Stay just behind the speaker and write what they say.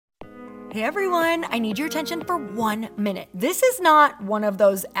Hey everyone, I need your attention for 1 minute. This is not one of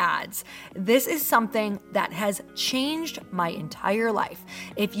those ads. This is something that has changed my entire life.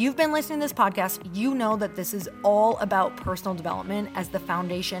 If you've been listening to this podcast, you know that this is all about personal development as the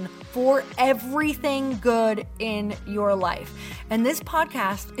foundation for everything good in your life. And this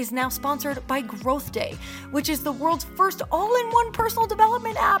podcast is now sponsored by Growth Day, which is the world's first all-in-one personal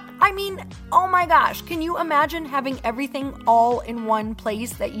development app. I mean, oh my gosh, can you imagine having everything all in one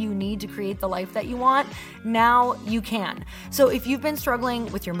place that you need to create the life that you want? Now you can. So if you've been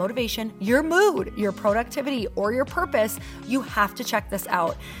struggling with your motivation, your mood, your productivity, or your purpose, you have to check this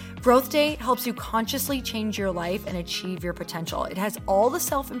out. Growth Day helps you consciously change your life and achieve your potential. It has all the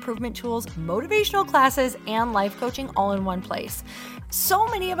self-improvement tools, motivational classes, and life coaching all in one place. So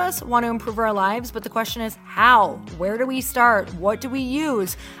many of us want to improve our lives, but the question is how? Where do we start? What do we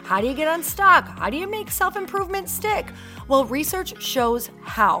use? How do you get unstuck? How do you make self-improvement stick? Well, research shows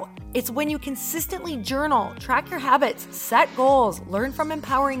how. It's when you consistently journal, track your habits, set goals, learn from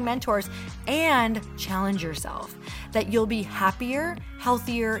empowering mentors, and challenge yourself that you'll be happier,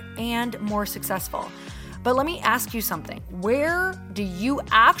 healthier, and more successful. But let me ask you something. Where do you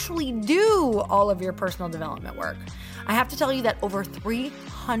actually do all of your personal development work? I have to tell you that over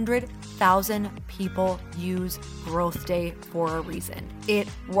 300,000 people use Growth Day for a reason. It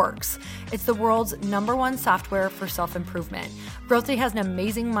works. It's the world's #1 software for self-improvement. Growth Day has an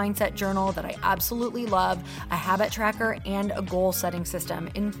amazing mindset journal that I absolutely love, a habit tracker, and a goal-setting system.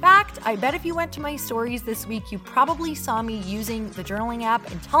 In fact, I bet if you went to my stories this week, you probably saw me using the journaling app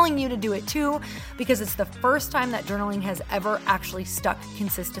and telling you to do it too, because it's the first time that journaling has ever actually stuck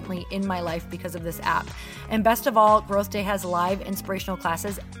consistently in my life because of this app. And best of all, Growth Day has live inspirational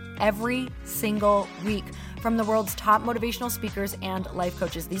classes every single week from the world's top motivational speakers and life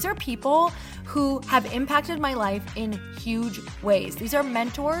coaches. These are people who have impacted my life in huge ways. These are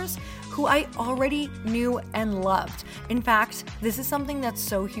mentors who I already knew and loved. In fact, this is something that's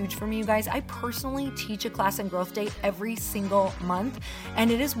so huge for me, you guys. I personally teach a class in Growth Day every single month,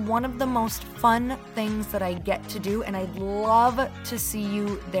 and it is one of the most fun things that I get to do, and I'd love to see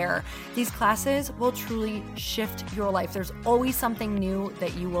you there. These classes will truly shift your life. There's always something new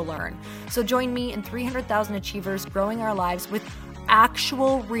that you will learn. So join me and 300,000 achievers growing our lives with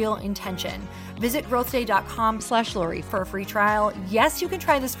actual real intention. Visit growthday.com/Lori for a free trial. Yes, you can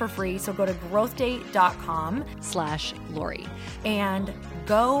try this for free. So go to growthday.com/Lori and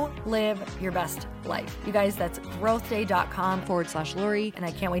go live your best life. You guys, that's growthday.com/Lori. And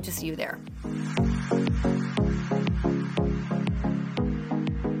I can't wait to see you there.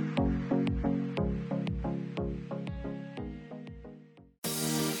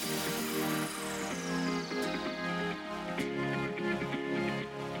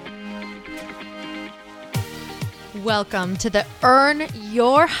 Welcome to the Earn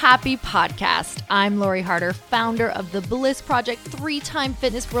Your Happy podcast. I'm Lori Harder, founder of The Bliss Project, 3-time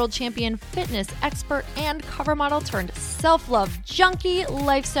fitness world champion, fitness expert, and cover model turned self-love junkie,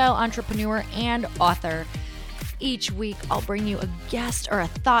 lifestyle entrepreneur, and author. Each week, I'll bring you a guest or a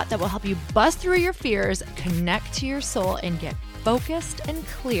thought that will help you bust through your fears, connect to your soul, and get focused and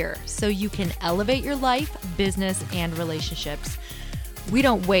clear so you can elevate your life, business, and relationships. We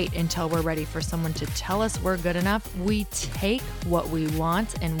don't wait until we're ready for someone to tell us we're good enough. We take what we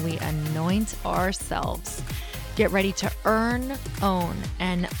want and we anoint ourselves. Get ready to earn, own,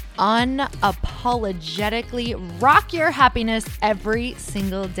 and unapologetically rock your happiness every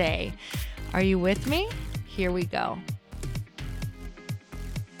single day. Are you with me? Here we go.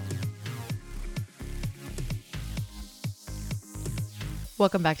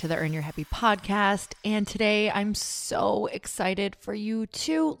 Welcome back to the Earn Your Happy podcast. And today I'm so excited for you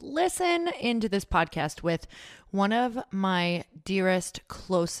to listen into this podcast with one of my dearest,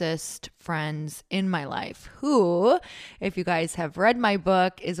 closest friends in my life, who, if you guys have read my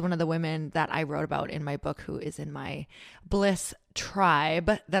book, is one of the women that I wrote about in my book, who is in my Bliss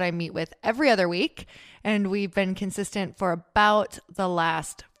tribe that I meet with every other week. And we've been consistent for about the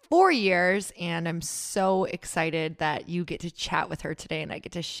last 4 years, and I'm so excited that you get to chat with her today and I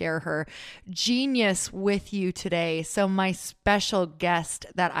get to share her genius with you today. So my special guest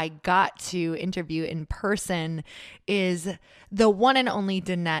that I got to interview in person is the one and only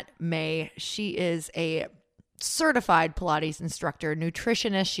Danette May. She is a certified Pilates instructor,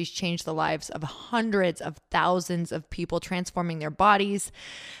 nutritionist. She's changed the lives of hundreds of thousands of people, transforming their bodies,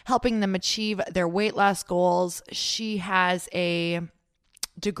 helping them achieve their weight loss goals. She has a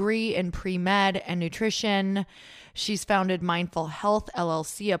degree in pre-med and nutrition. She's founded Mindful Health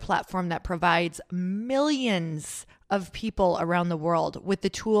LLC, a platform that provides millions of people around the world with the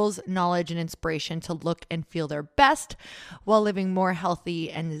tools, knowledge, and inspiration to look and feel their best while living more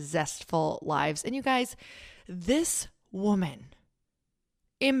healthy and zestful lives. And you guys, this woman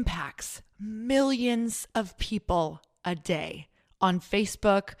impacts millions of people a day on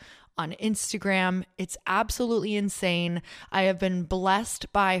Facebook, on Instagram. It's absolutely insane. I have been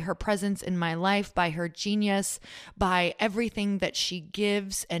blessed by her presence in my life, by her genius, by everything that she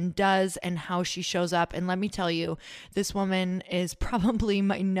gives and does and how she shows up. And let me tell you, this woman is probably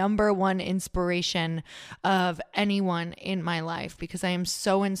my number one inspiration of anyone in my life, because I am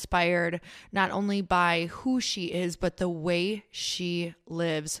so inspired not only by who she is, but the way she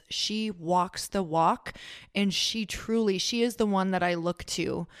lives. She walks the walk, and she is the one that I look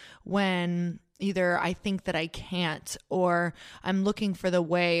to when either I think that I can't, or I'm looking for the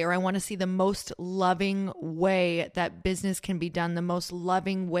way, or I want to see the most loving way that business can be done, the most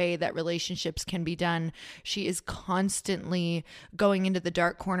loving way that relationships can be done. She is constantly going into the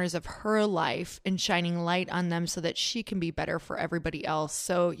dark corners of her life and shining light on them so that she can be better for everybody else.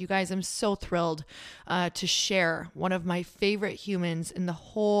 So you guys, I'm so thrilled to share one of my favorite humans in the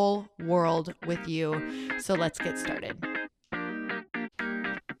whole world with you. So let's get started.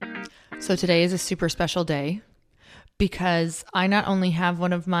 So today is a super special day because I not only have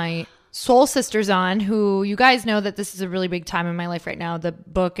one of my soul sisters on, who you guys know that this is a really big time in my life right now. The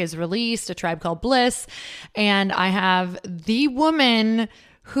book is released, A Tribe Called Bliss, and I have the woman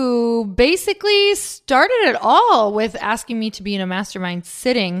who basically started it all with asking me to be in a mastermind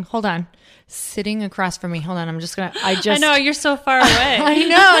sitting across from me. Hold on. I know, you're so far away. I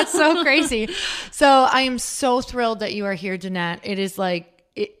know, it's so crazy. So I am so thrilled that you are here, Danette. It is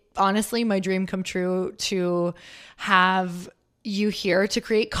honestly my dream come true to have you here to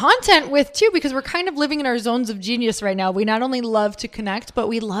create content with too, because we're kind of living in our zones of genius right now. We not only love to connect, but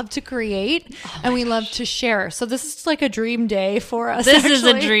we love to create and we love to share. So this is like a dream day for us. This is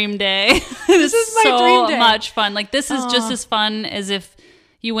a dream day. This is my dream day. So much fun. Like, this is just as fun as if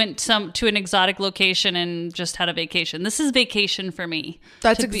you went to an exotic location and just had a vacation. This is vacation for me.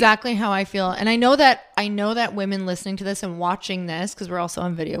 That's exactly how I feel. And I know that women listening to this and watching this, because we're also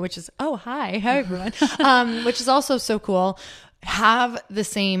on video, which is, hi everyone, which is also so cool, have the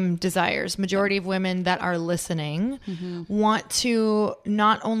same desires. Majority of women that are listening want to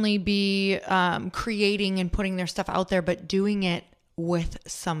not only be creating and putting their stuff out there, but doing it with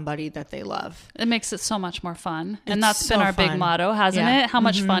somebody that they love. It makes it so much more fun. And that's been our big motto, hasn't it? How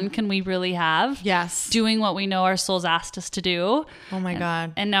much fun can we really have? Yes. Doing what we know our souls asked us to do. Oh my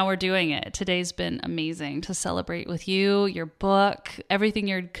God. And now we're doing it. Today's been amazing to celebrate with you, your book, everything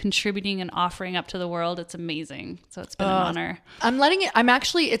you're contributing and offering up to the world. It's amazing. So it's been an honor.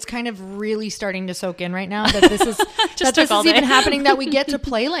 It's kind of really starting to soak in right now that this is, that this is even happening, that we get to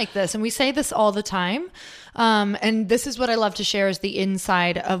play like this. And we say this all the time. And this is what I love to share, is the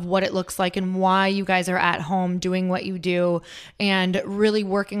inside of what it looks like and why you guys are at home doing what you do and really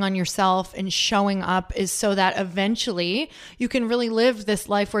working on yourself and showing up, is so that eventually you can really live this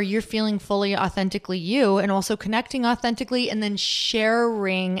life where you're feeling fully authentically you, and also connecting authentically, and then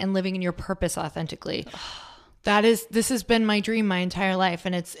sharing and living in your purpose authentically. This has been my dream my entire life,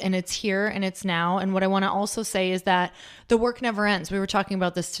 and it's here and it's now. And what I want to also say is that the work never ends. We were talking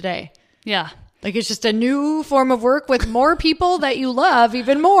about this today. Yeah. Like, it's just a new form of work with more people that you love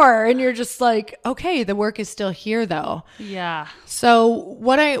even more. And you're just like, okay, the work is still here though. Yeah. So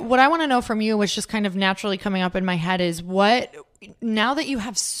what I want to know from you, which just kind of naturally coming up in my head, is now that you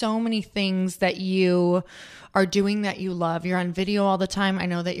have so many things that you are doing that you love, you're on video all the time. I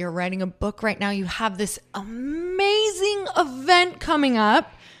know that you're writing a book right now. You have this amazing event coming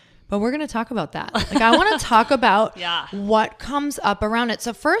up. But we're going to talk about that. Like, I want to talk about what comes up around it.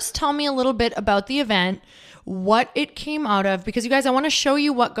 So first, tell me a little bit about the event, what it came out of, because you guys, I want to show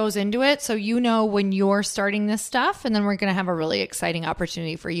you what goes into it so you know when you're starting this stuff. And then we're going to have a really exciting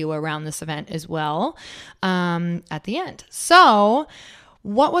opportunity for you around this event as well at the end. So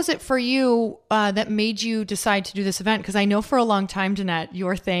what was it for you that made you decide to do this event? Because I know for a long time, Danette,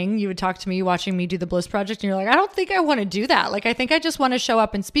 your thing, you would talk to me watching me do the Bliss Project, and you're like, I don't think I want to do that. Like, I think I just want to show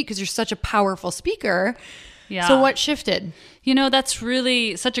up and speak because you're such a powerful speaker. Yeah. So what shifted? That's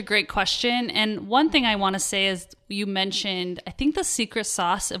really such a great question. And one thing I want to say is, you mentioned, I think the secret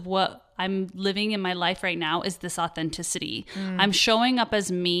sauce of what I'm living in my life right now is this authenticity. I'm showing up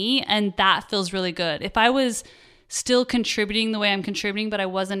as me, and that feels really good. If I was still contributing the way I'm contributing, but I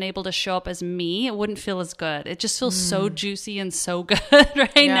wasn't able to show up as me, it wouldn't feel as good. It just feels so juicy and so good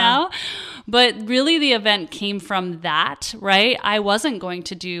now. But really the event came from that, right? I wasn't going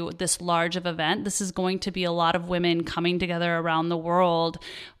to do this large of event. This is going to be a lot of women coming together around the world.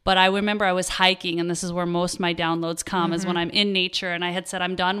 But I remember I was hiking, and this is where most of my downloads come, is when I'm in nature. And I had said,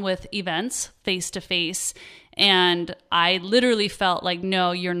 I'm done with events face to face. And I literally felt like,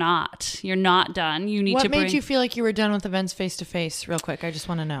 no, you're not. You're not done. You need to bring... What made you feel like you were done with events face to face? Real quick, I just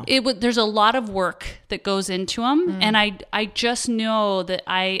want to know. There's a lot of work that goes into them. And I just know that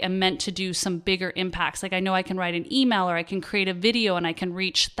I am meant to do some bigger impacts. Like I know I can write an email or I can create a video and I can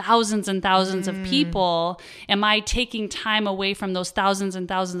reach thousands and thousands of people. Am I taking time away from those thousands and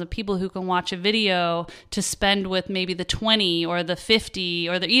thousands of people who can watch a video to spend with maybe the 20 or the 50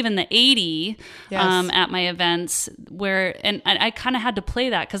 or even the 80 at my events? And I kind of had to play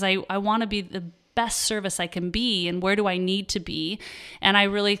that because I want to be the best service I can be, and where do I need to be? And I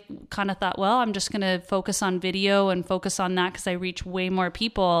really kind of thought, well, I'm just going to focus on video and focus on that because I reach way more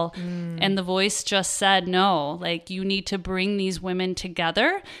people. And the voice just said, no, like you need to bring these women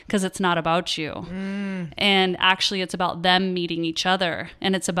together because it's not about you. And actually it's about them meeting each other,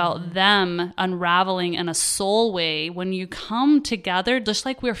 and it's about them unraveling in a soul way. When you come together, just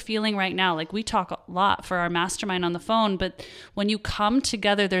like we're feeling right now, like we talk a lot for our mastermind on the phone, but when you come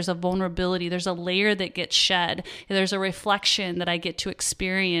together, there's a vulnerability, there's a layer that gets shed. There's a reflection that I get to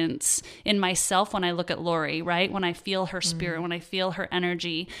experience in myself when I look at Lori, right? When I feel her spirit, when I feel her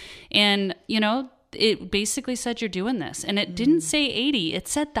energy. And, it basically said, you're doing this. And it didn't say 80, it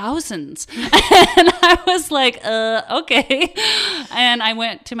said thousands. And I was like, okay. And I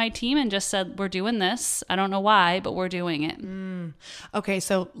went to my team and just said, we're doing this. I don't know why, but we're doing it. Okay.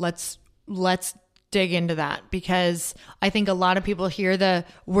 So let's dig into that, because I think a lot of people hear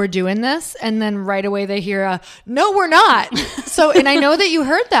we're doing this, and then right away they hear no, we're not. So, and I know that you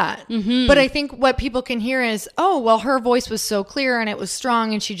heard that, but I think what people can hear is, oh, well, her voice was so clear and it was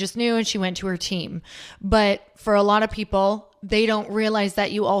strong and she just knew and she went to her team. But for a lot of people, they don't realize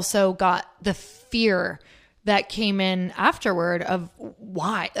that you also got the fear that came in afterward of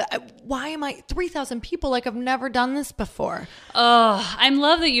why am I 3,000 people? Like I've never done this before. Oh, I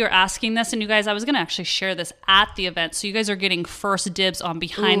love that you're asking this. And you guys, I was going to actually share this at the event. So you guys are getting first dibs on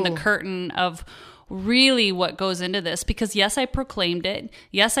behind the curtain of really what goes into this, because yes, I proclaimed it.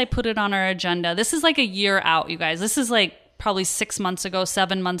 Yes, I put it on our agenda. This is like a year out, you guys. This is like probably 6 months ago,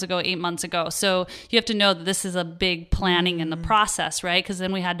 7 months ago, 8 months ago. So you have to know that this is a big planning in the process, right? Because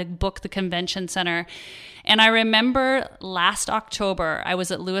then we had to book the convention center. And I remember last October, I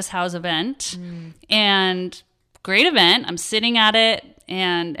was at Lewis Howe's event, and great event. I'm sitting at it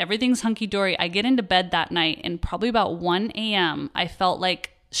and everything's hunky-dory. I get into bed that night, and probably about 1 a.m., I felt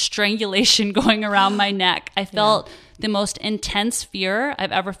like strangulation going around my neck. I felt the most intense fear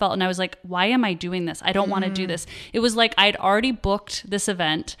I've ever felt. And I was like, why am I doing this? I don't want to do this. It was like I'd already booked this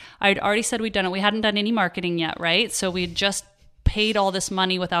event. I'd already said we'd done it. We hadn't done any marketing yet, right? So we'd just paid all this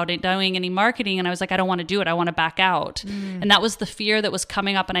money without doing any marketing. And I was like, I don't want to do it. I want to back out. And that was the fear that was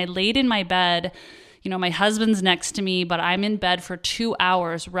coming up. And I laid in my bed. My husband's next to me, but I'm in bed for 2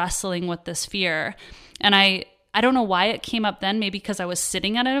 hours wrestling with this fear. And I don't know why it came up then, maybe because I was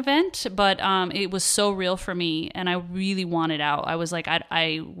sitting at an event, but it was so real for me, and I really wanted out. I was like,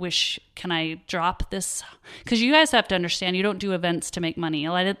 I wish, can I drop this? Because you guys have to understand, you don't do events to make money.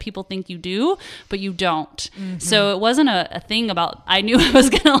 A lot of people think you do, but you don't. So it wasn't a thing about, I knew I was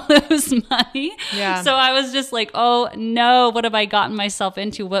going to lose money. Yeah. So I was just like, oh no, what have I gotten myself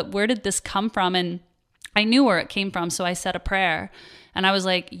into? Where did this come from? And I knew where it came from. So I said a prayer, and I was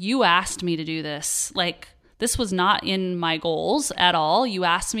like, you asked me to do this. Like, this was not in my goals at all. You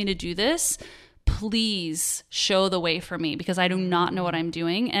asked me to do this. Please show the way for me, because I do not know what I'm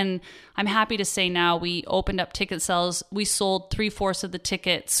doing. And I'm happy to say now we opened up ticket sales. We sold 3/4 of the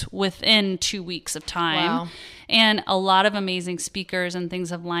tickets within 2 weeks of time. Wow. And a lot of amazing speakers and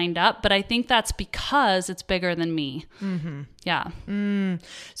things have lined up. But I think that's because it's bigger than me. Yeah.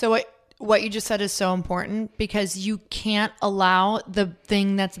 So what you just said is so important, because you can't allow the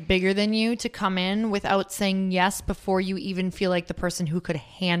thing that's bigger than you to come in without saying yes before you even feel like the person who could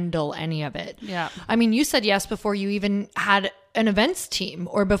handle any of it. Yeah. I mean, you said yes before you even had an events team,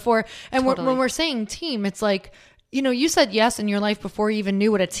 or before. And when we're saying team, it's like, you said yes in your life before you even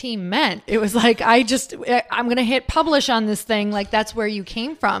knew what a team meant. It was like, I'm going to hit publish on this thing. Like, that's where you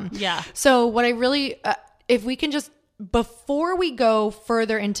came from. Yeah. So what I really, if we can just, before we go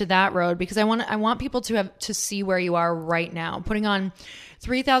further into that road, because I want people to see where you are right now, putting on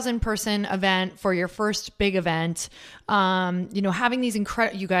 3,000 person event for your first big event. Having these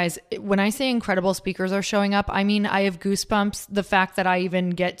you guys, when I say incredible speakers are showing up, I mean, I have goosebumps. The fact that I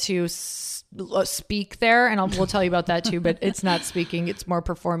even get to speak there, and we'll tell you about that too, but it's not speaking, it's more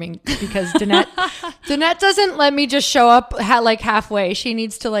performing, because Danette doesn't let me just show up like halfway. She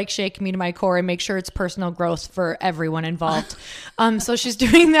needs to like shake me to my core and make sure it's personal growth for everyone involved. So she's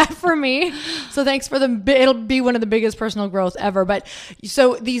doing that for me. So thanks for it'll be one of the biggest personal growth ever. But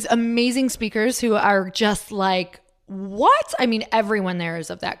so these amazing speakers who are just like, what? I mean, everyone there is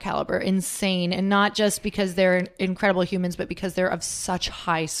of that caliber, insane. And not just because they're incredible humans, but because they're of such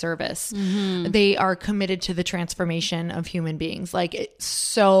high service. Mm-hmm. They are committed to the transformation of human beings. Like, it's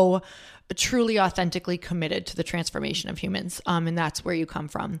so truly authentically committed to the transformation of humans. And that's where you come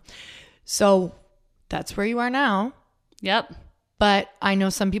from. So that's where you are now. Yep. But I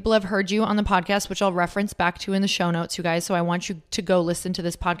know some people have heard you on the podcast, which I'll reference back to in the show notes, you guys. So I want you to go listen to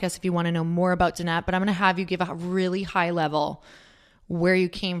this podcast if you want to know more about Danette. But I'm going to have you give a really high level where you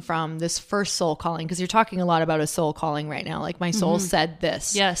came from, this first soul calling, because you're talking a lot about a soul calling right now. Like, my soul said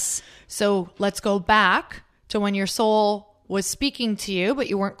this. Yes. So let's go back to when your soul was speaking to you, but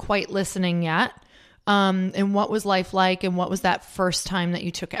you weren't quite listening yet. And what was life like? And what was that first time that you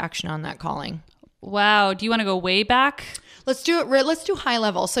took action on that calling? Wow. Do you want to go way back? Let's do it. Let's do high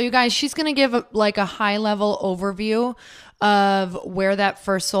level. So you guys, she's going to give a high level overview of where that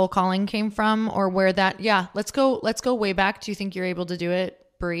first soul calling came from, or where that, let's go way back. Do you think you're able to do it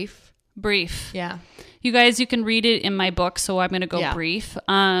brief? Brief. Yeah. You guys, you can read it in my book. So I'm going to go brief,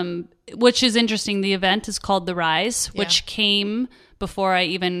 which is interesting. The event is called The Rise, which came before I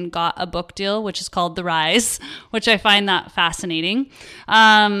even got a book deal, which is called The Rise, which I find that fascinating.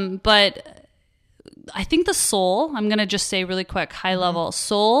 But I think the soul, I'm going to just say really quick, high level,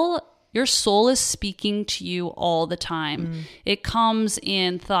 soul, your soul is speaking to you all the time. It comes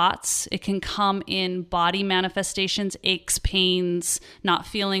in thoughts. It can come in body manifestations, aches, pains, not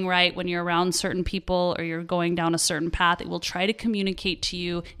feeling right when you're around certain people or you're going down a certain path. It will try to communicate to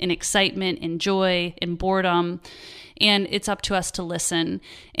you in excitement, in joy, in boredom. And it's up to us to listen.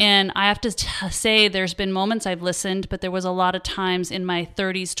 And I have to say, there's been moments I've listened, but there was a lot of times in my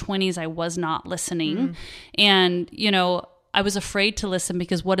 30s, 20s, I was not listening. And, I was afraid to listen,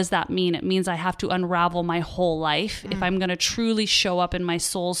 because what does that mean? It means I have to unravel my whole life. If I'm going to truly show up in my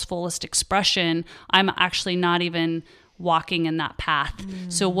soul's fullest expression, I'm actually not even walking in that path.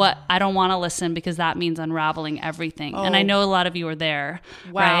 So I don't want to listen, because that means unraveling everything. And I know a lot of you are there,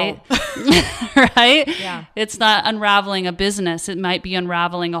 right? Right? Yeah. It's not unraveling a business. It might be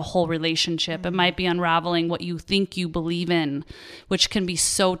unraveling a whole relationship. It might be unraveling what you think you believe in, which can be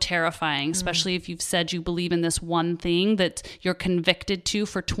so terrifying, especially if you've said you believe in this one thing that you're convicted to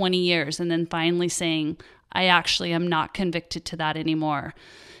for 20 years, and then finally saying, I actually am not convicted to that anymore.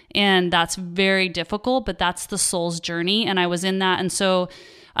 And that's very difficult, but that's the soul's journey. And I was in that. And so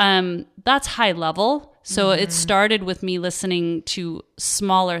that's high level. So it started with me listening to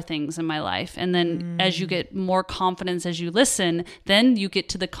smaller things in my life. And then as you get more confidence, as you listen, then you get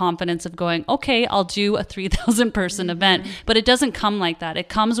to the confidence of going, okay, I'll do a 3,000 person event. But it doesn't come like that. It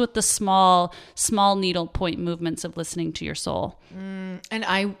comes with the small needle point movements of listening to your soul. And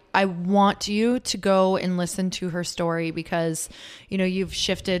I want you to go and listen to her story, because, you've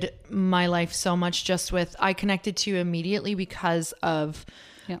shifted my life so much just with, I connected to you immediately because of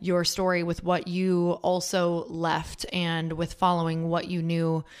your story, with what you also left, and with following what you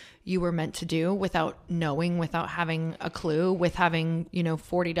knew you were meant to do without knowing, without having a clue, with having,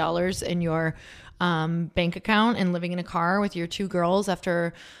 $40 in your bank account, and living in a car with your two girls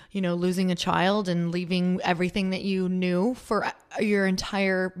after, losing a child, and leaving everything that you knew for your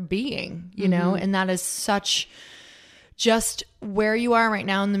entire being, and that is such just where you are right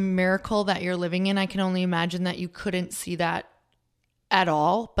now, and the miracle that you're living in. I can only imagine that you couldn't see that at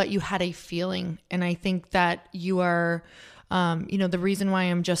all, but you had a feeling. And I think that you are, the reason why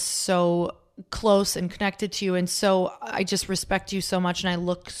I'm just so close and connected to you, and so I just respect you so much,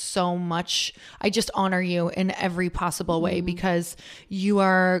 and I just honor you in every possible way, because you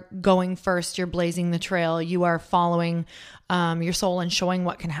are going first, you're blazing the trail, you are following your soul and showing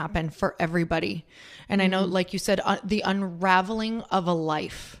what can happen for everybody. And I know, like you said, the unraveling of a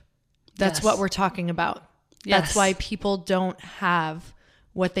life, that's what we're talking about. That's why people don't have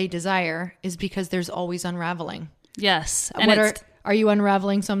what they desire, is because there's always unraveling. Yes. And are you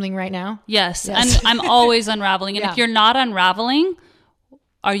unraveling something right now? Yes. And I'm always unraveling. And if you're not unraveling,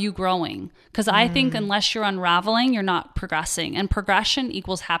 are you growing? Because I think unless you're unraveling, you're not progressing. And progression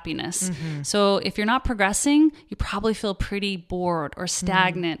equals happiness. So if you're not progressing, you probably feel pretty bored or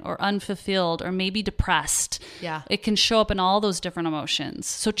stagnant or unfulfilled or maybe depressed. Yeah. It can show up in all those different emotions.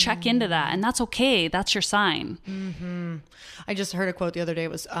 So check into that. And that's okay. That's your sign. I just heard a quote the other day.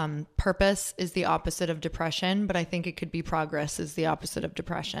 It was purpose is the opposite of depression, but I think it could be progress is the opposite of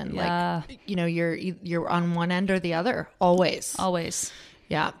depression. Yeah. Like, you know, you're on one end or the other, always. Always.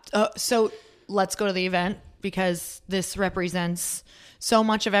 Yeah. So let's go to the event, because this represents so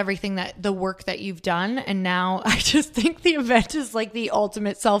much of everything, that the work that you've done. And now I just think the event is like the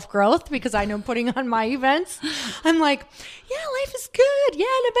ultimate self-growth, because I know putting on my events, I'm like, yeah, life is good. Yeah,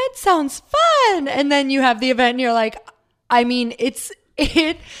 an event sounds fun. And then you have the event and you're like, I mean,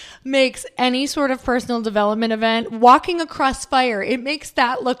 it makes any sort of personal development event, walking across fire, it makes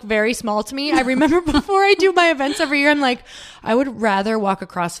that look very small to me. I remember before I do my events every year, I'm like, I would rather walk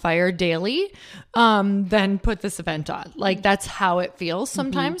across fire daily than put this event on. Like, that's how it feels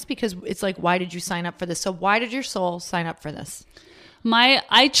sometimes, because it's like, why did you sign up for this? So why did your soul sign up for this?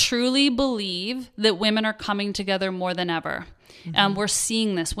 I truly believe that women are coming together more than ever. We're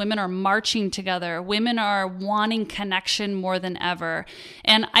seeing this. Women are marching together. Women are wanting connection more than ever.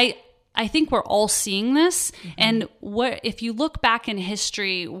 And I think we're all seeing this. And if you look back in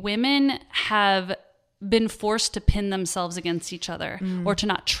history, women have been forced to pin themselves against each other or to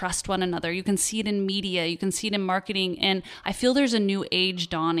not trust one another. You can see it in media, you can see it in marketing, and I feel there's a new age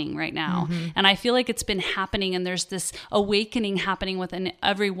dawning right now. And I feel like it's been happening, and there's this awakening happening within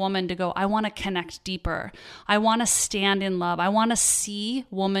every woman to go, I want to connect deeper. I want to stand in love. I want to see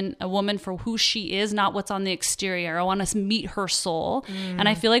a woman for who she is, not what's on the exterior. I want to meet her soul. And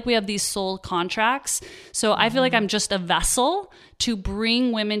I feel like we have these soul contracts. So I feel like I'm just a vessel to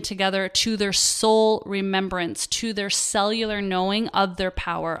bring women together to their soul remembrance, to their cellular knowing of their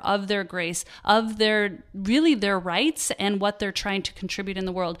power, of their grace, of their rights and what they're trying to contribute in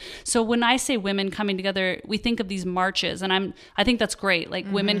the world. So when I say women coming together, we think of these marches, and I think that's great.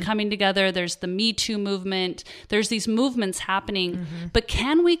 Like women coming together, there's the Me Too movement, there's these movements happening, but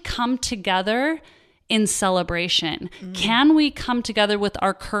can we come together in celebration? Can we come together with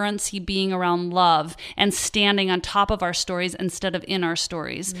our currency being around love and standing on top of our stories instead of in our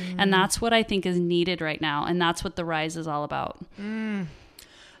stories? And that's what I think is needed right now. And that's what the Rise is all about.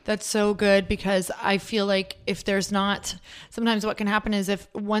 That's so good, because I feel like if there's not, sometimes what can happen is if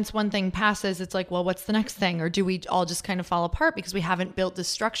once one thing passes, it's like, well, what's the next thing? Or do we all just kind of fall apart because we haven't built this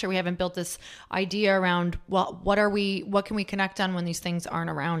structure? We haven't built this idea around, well, what can we connect on when these things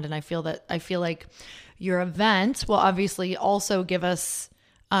aren't around? And I feel like your event will obviously also give us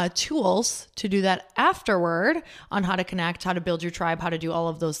tools to do that afterward on how to connect, how to build your tribe, how to do all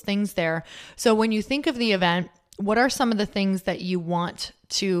of those things there. So when you think of the event, what are some of the things that you want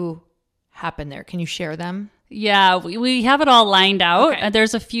to happen there? Can you share them? Yeah, we have it all lined out. Okay.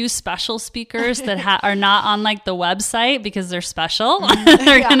 There's a few special speakers that are not on like the website because they're special.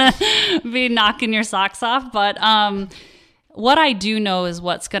 They're going to be knocking your socks off. But what I do know is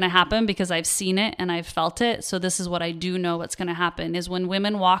what's going to happen, because I've seen it and I've felt it. So this is what I do know what's going to happen is when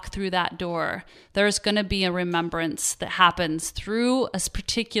women walk through that door, there's going to be a remembrance that happens through a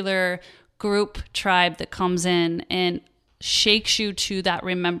particular group, tribe that comes in and shakes you to that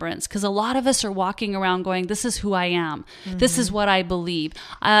remembrance. Because a lot of us are walking around going, this is who I am. This is what I believe.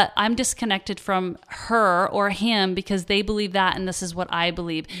 I'm disconnected from her or him because they believe that, and this is what I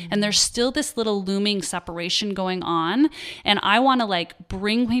believe. And there's still this little looming separation going on. And I want to like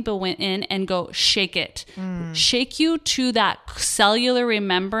bring people in and go, shake it. Shake you to that cellular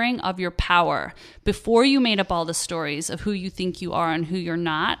remembering of your power before you made up all the stories of who you think you are and who you're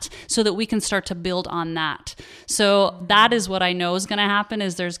not, so that we can start to build on that. So that is what I know is going to happen,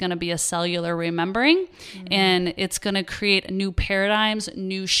 is there's going to be a cellular remembering, and it's going to create new paradigms,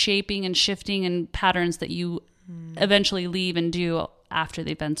 new shaping and shifting and patterns that you eventually leave and do after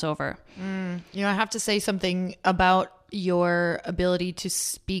the event's over. You know, I have to say something about your ability to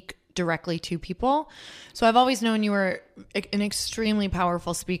speak directly to people. So I've always known you were an extremely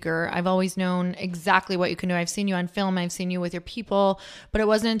powerful speaker. I've always known exactly what you can do. I've seen you on film. I've seen you with your people, but it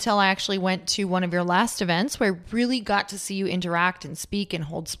wasn't until I actually went to one of your last events where I really got to see you interact and speak and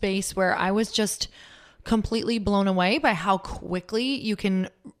hold space, where I was just completely blown away by how quickly you can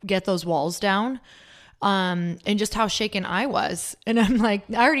get those walls down. And just how shaken I was. And I'm like,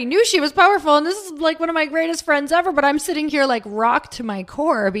 I already knew she was powerful, and this is like one of my greatest friends ever, but I'm sitting here like rocked to my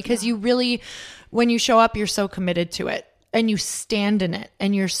core, because you really, when you show up, you're so committed to it and you stand in it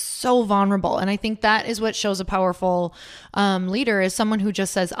and you're so vulnerable. And I think that is what shows a powerful leader, is someone who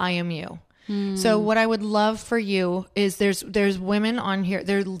just says, I am you. So what I would love for you is there's women on here,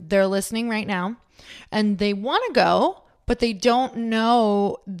 they're listening right now and they want to go, but they don't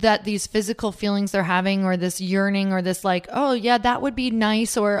know that these physical feelings they're having, or this yearning, or this like, oh yeah, that would be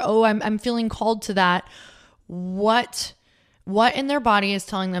nice, or oh, I'm feeling called to that. What in their body is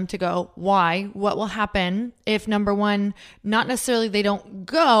telling them to go? Why? What will happen if, number one, not necessarily they don't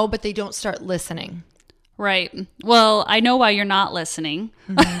go, but they don't start listening? Right. Well, I know why you're not listening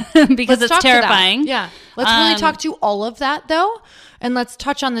because it's terrifying. Yeah. Let's really talk to all of that though. And let's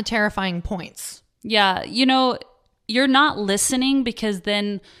touch on the terrifying points. Yeah. You know, you're not listening because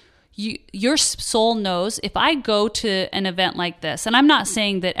then your soul knows if I go to an event like this, and I'm not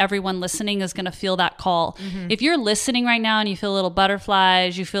saying that everyone listening is going to feel that call. If you're listening right now and you feel little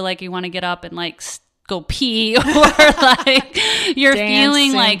butterflies, you feel like you want to get up and like go pee, or like you're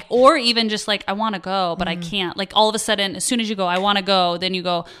feeling like, or even just like, I want to go, but I can't. Like all of a sudden, as soon as you go, I want to go, then you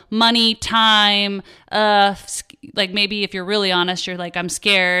go money, time, like maybe if you're really honest, you're like, I'm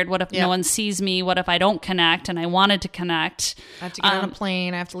scared. What if no one sees me? What if I don't connect and I wanted to connect? I have to get on a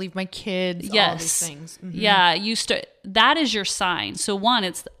plane. I have to leave my kids. Yes. All these things. Yeah. That is your sign. So one,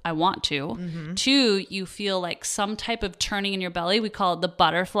 it's I want to. Two, you feel like some type of turning in your belly. We call it the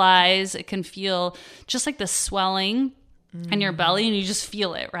butterflies. It can feel just like the swelling in your belly, and you just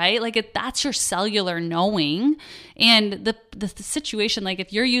feel it, right? Like that's your cellular knowing. And the situation, like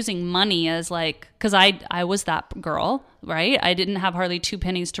if you're using money as like, because I was that girl, right? I didn't have hardly 2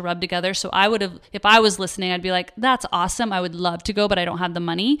 pennies to rub together. So I would have, if I was listening, I'd be like, that's awesome. I would love to go, but I don't have the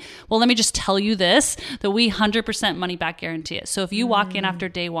money. Well, let me just tell you this, that we 100% money back guarantee it. So if you walk in after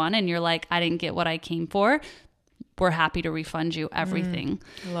day one and you're like, I didn't get what I came for, we're happy to refund you everything.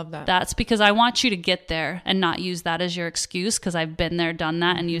 I love that. That's because I want you to get there and not use that as your excuse, because I've been there, done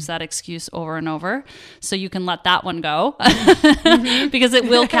that, and used that excuse over and over. So you can let that one go because it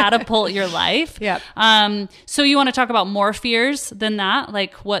will catapult your life. Yep. So you want to talk about more fears than that?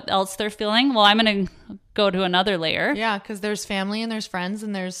 Like what else they're feeling? Well, I'm going to go to another layer. Yeah, because there's family and there's friends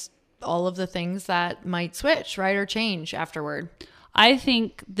and there's all of the things that might switch, right, or change afterward. I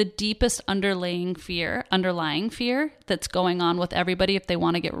think the deepest underlying fear that's going on with everybody, if they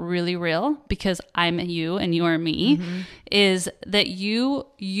want to get really real, because I'm you and you are me, is that you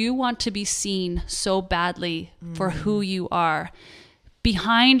want to be seen so badly for who you are.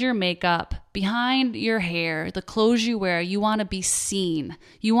 Behind your makeup, behind your hair, the clothes you wear, you want to be seen.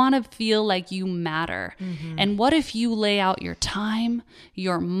 You want to feel like you matter. And what if you lay out your time,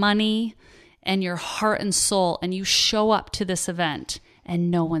 your money, and your heart and soul, and you show up to this event and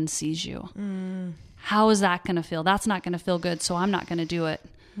no one sees you? How is that going to feel? That's not going to feel good, so I'm not going to do it,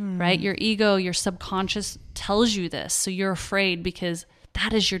 right? Your ego, your subconscious tells you this, so you're afraid because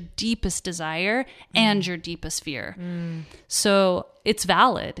that is your deepest desire and your deepest fear. So it's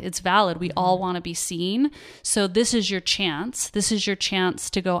valid. It's valid. We all want to be seen. So this is your chance. This is your chance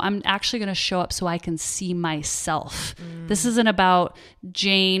to go, I'm actually going to show up so I can see myself. This isn't about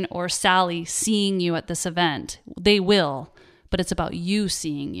Jane or Sally seeing you at this event. They will, but it's about you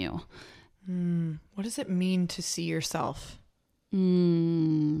seeing you. What does it mean to see yourself?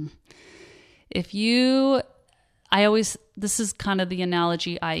 This is kind of the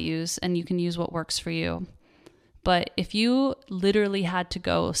analogy I use, and you can use what works for you. But if you literally had to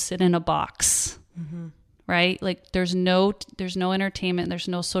go sit in a box, right? Like there's no entertainment, there's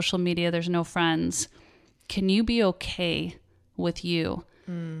no social media, there's no friends. Can you be okay with you?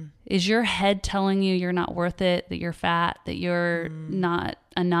 Is your head telling you you're not worth it, that you're fat, that you're not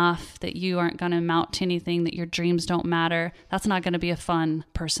enough, that you aren't going to amount to anything, that your dreams don't matter? That's not going to be a fun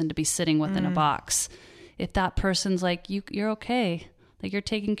person to be sitting with in a box. If that person's like, you're okay, like you're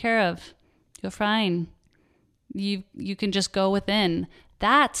taken care of, you're fine, you can just go within.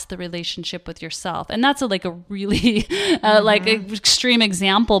 That's the relationship with yourself. And that's a really like an extreme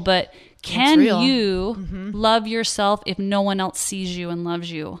example, but can you love yourself if no one else sees you and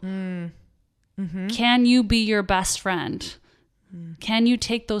loves you? Can you be your best friend? Can you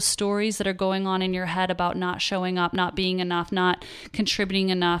take those stories that are going on in your head about not showing up, not being enough, not contributing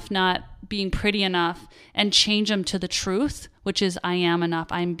enough, not being pretty enough, and change them to the truth, which is I am enough,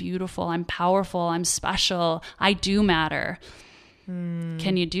 I'm beautiful, I'm powerful, I'm special, I do matter.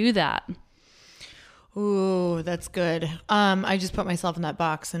 Can you do that? Ooh, that's good. I just put myself in that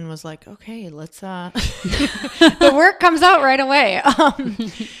box and was like, okay, let's, the work comes out right away.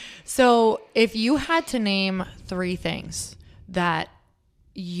 So if you had to name 3 things that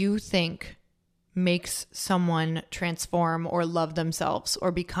you think makes someone transform or love themselves or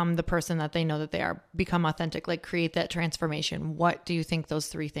become the person that they know that they are, become authentic, like create that transformation, what do you think those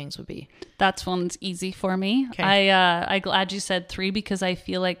 3 things would be? That's one's easy for me. Okay. I glad you said 3 because I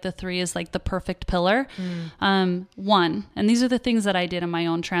feel like the 3 is like the perfect pillar. 1, and these are the things that I did in my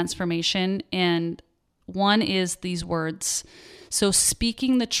own transformation. And 1 is these words. So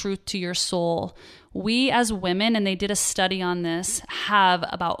speaking the truth to your soul. We as women, and they did a study on this, have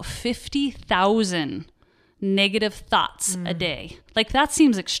about 50,000 negative thoughts a day. Like that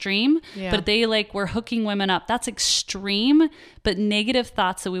seems extreme, but they were hooking women up. That's extreme, but negative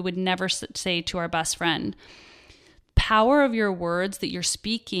thoughts that we would never say to our best friend. Power of your words that you're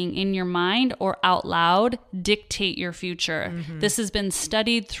speaking in your mind or out loud dictate your future. This has been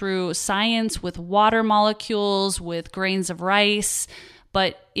studied through science with water molecules, with grains of rice.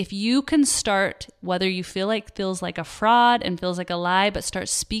 But if you can start, whether you feels like a fraud and feels like a lie, but start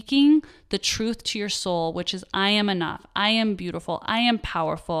speaking the truth to your soul, which is I am enough, I am beautiful, I am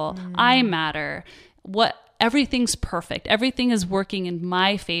powerful, I matter. Everything's perfect. Everything is working in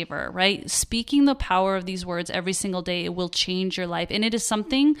my favor, right? Speaking the power of these words every single day, it will change your life. And it is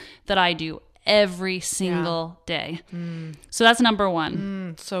something that I do every single day. So that's number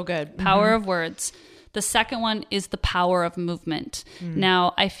 1. So good. Power of words. The second one is the power of movement.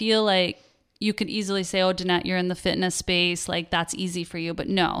 Now, I feel like you could easily say, oh, Danette, you're in the fitness space. Like that's easy for you. But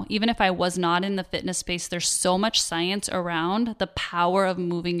no, even if I was not in the fitness space, there's so much science around the power of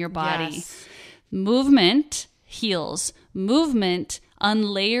moving your body. Yes. Movement heals. Movement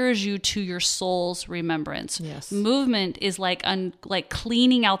unlayers you to your soul's remembrance. Yes. Movement is like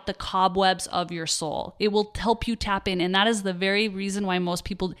cleaning out the cobwebs of your soul. It will help you tap in. And that is the very reason why most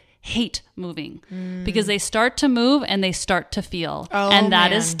people hate moving, because they start to move and they start to feel. And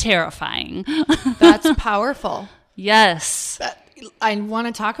that is terrifying. That's powerful. Yes. I want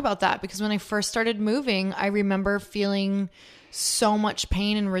to talk about that because when I first started moving, I remember feeling so much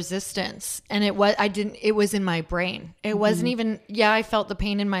pain and resistance, and it was in my brain. It wasn't even, I felt the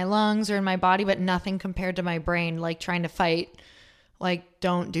pain in my lungs or in my body, but nothing compared to my brain, like trying to fight, like,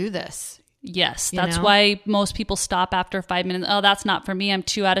 don't do this. Yes, that's why most people stop after 5 minutes. Oh, that's not for me. I'm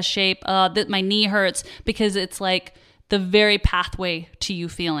too out of shape. My knee hurts, because it's like the very pathway to you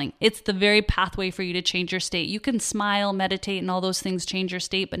feeling. It's the very pathway for you to change your state. You can smile, meditate, and all those things change your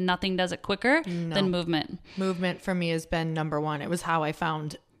state, but nothing does it quicker than movement. Movement for me has been number 1. It was how I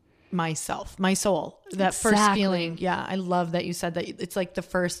found myself, my soul, that first feeling. Yeah, I love that you said that. It's like the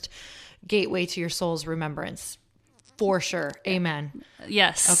first gateway to your soul's remembrance. For sure. Amen.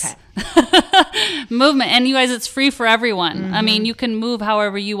 Yes. Okay. Movement. And you guys, it's free for everyone. I mean, you can move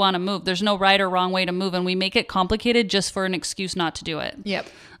however you want to move. There's no right or wrong way to move. And we make it complicated just for an excuse not to do it. Yep.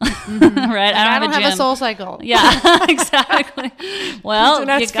 Right? I don't have a soul cycle. Yeah, exactly. Well,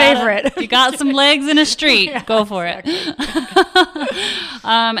 favorite. You got some legs in a street. Go for it.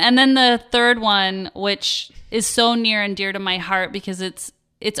 And then the third one, which is so near and dear to my heart because it's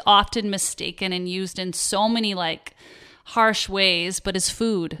often mistaken and used in so many harsh ways, but is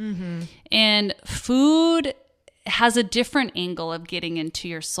food. And food has a different angle of getting into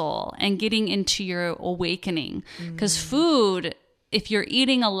your soul and getting into your awakening. Because food, if you're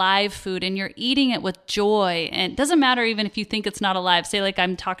eating alive food and you're eating it with joy, and it doesn't matter even if you think it's not alive, say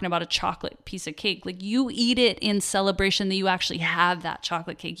I'm talking about a chocolate piece of cake, you eat it in celebration that you actually have that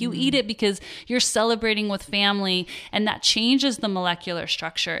chocolate cake. You eat it because you're celebrating with family, and that changes the molecular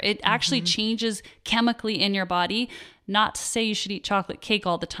structure. It actually changes chemically in your body. Not to say you should eat chocolate cake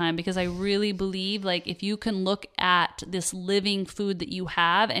all the time, because I really believe if you can look at this living food that you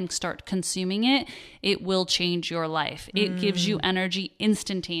have and start consuming it, it will change your life. It gives you energy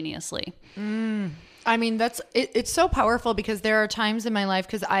instantaneously. I mean, it's so powerful, because there are times in my life,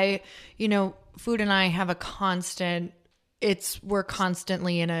 because food and I have a constant, we're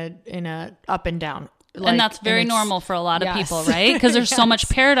constantly in a up and down. And that's very normal for a lot of people, right? Because there's so much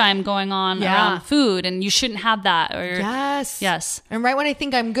paradigm going on around food, and you shouldn't have that. Yes. And right when I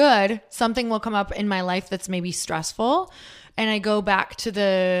think I'm good, something will come up in my life that's maybe stressful. And I go back to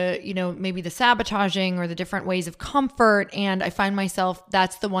the, maybe the sabotaging or the different ways of comfort. And I find myself,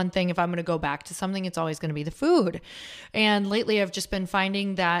 that's the one thing, if I'm going to go back to something, it's always going to be the food. And lately I've just been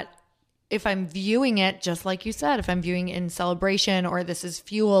finding that if I'm viewing it, just like you said, if I'm viewing it in celebration, or this is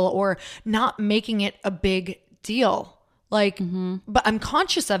fuel, or not making it a big deal, but I'm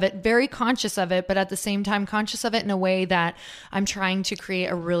conscious of it, very conscious of it, but at the same time, conscious of it in a way that I'm trying to create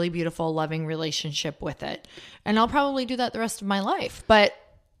a really beautiful, loving relationship with it. And I'll probably do that the rest of my life. But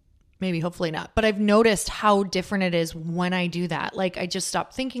maybe hopefully not, but I've noticed how different it is when I do that. Like I just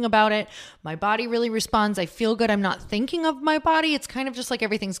stop thinking about it. My body really responds. I feel good. I'm not thinking of my body. It's kind of just like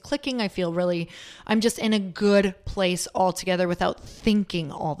everything's clicking. I'm just in a good place altogether without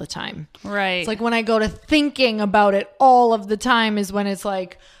thinking all the time. Right. It's like when I go to thinking about it all of the time is when it's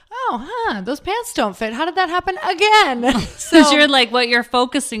like, oh, those pants don't fit. How did that happen again? So you're like, what you're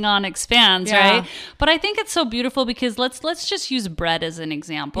focusing on expands, Yeah. right? But I think it's so beautiful because let's just use bread as an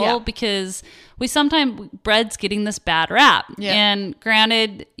example, because bread's getting this bad rap. Yeah. And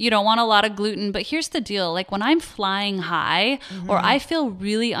granted, you don't want a lot of gluten, but here's the deal. Like when I'm flying high or I feel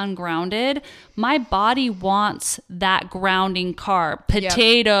really ungrounded, my body wants that grounding carb,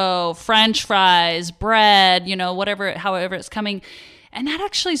 potato, French fries, bread, however it's coming. And that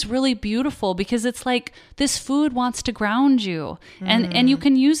actually is really beautiful because it's like this food wants to ground you and you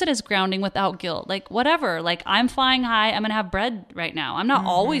can use it as grounding without guilt. Like whatever, like I'm flying high, I'm going to have bread right now. I'm not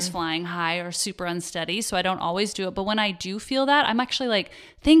always flying high or super unsteady, so I don't always do it. But when I do feel that, I'm actually like,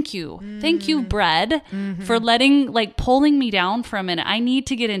 thank you, bread, for pulling me down for a minute. I need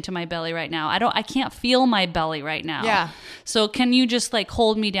to get into my belly right now. I can't feel my belly right now. Yeah. So can you just like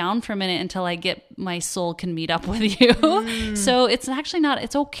hold me down for a minute until my soul can meet up with you? So it's actually not,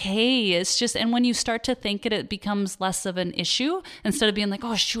 it's okay. It's just, and when you start to think it becomes less of an issue instead of being like,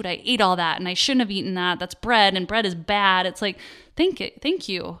 oh shoot, I ate all that and I shouldn't have eaten that. That's bread and bread is bad. It's like, thank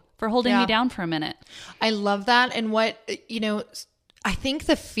you for holding me down for a minute. I love that. And I think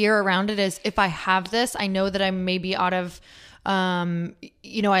the fear around it is if I have this, I know that I'm maybe out of,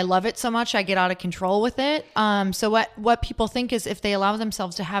 I love it so much, I get out of control with it. So what people think is if they allow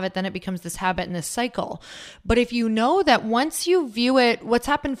themselves to have it, then it becomes this habit and this cycle. But if you know that once you view it, what's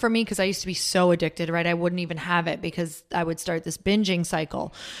happened for me, because I used to be so addicted, right? I wouldn't even have it because I would start this binging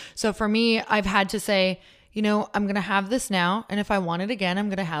cycle. So for me, I've had to say, I'm going to have this now. And if I want it again, I'm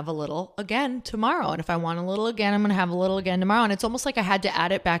going to have a little again tomorrow. And if I want a little again, I'm going to have a little again tomorrow. And it's almost like I had to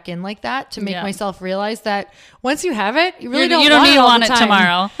add it back in like that to make myself realize that once you have it, you really don't want it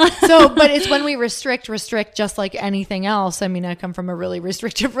tomorrow. But it's when we restrict just like anything else. I mean, I come from a really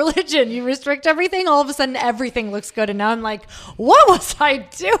restrictive religion. You restrict everything, all of a sudden everything looks good. And now I'm like, what was I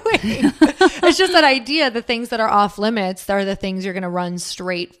doing? It's just that idea, the things that are off limits are the things you're going to run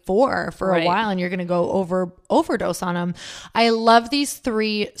straight for a while, and you're going to go overdose on them. I love these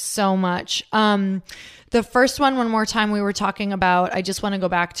 3 so much. The first one more time we were talking about, I just want to go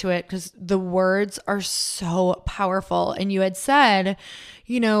back to it because the words are so powerful. And you had said,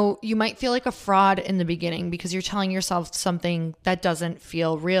 you might feel like a fraud in the beginning because you're telling yourself something that doesn't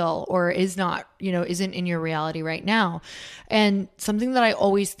feel real or is not, isn't in your reality right now. And something that I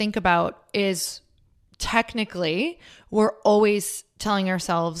always think about is technically we're always telling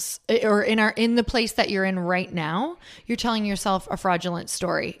ourselves, or in the place that you're in right now, you're telling yourself a fraudulent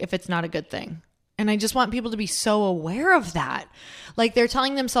story if it's not a good thing. And I just want people to be so aware of that. Like they're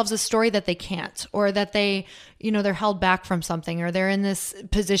telling themselves a story that they can't, or that they, they're held back from something, or they're in this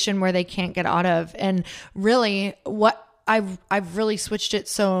position where they can't get out of. And really what I've really switched it.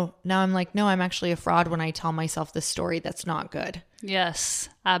 So now I'm like, no, I'm actually a fraud when I tell myself this story that's not good. Yes,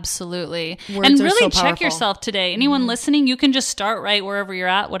 absolutely. Words and are really so check powerful. yourself today. Anyone listening, you can just start right wherever you're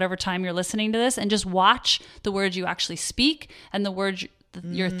at, whatever time you're listening to this, and just watch the words you actually speak and the words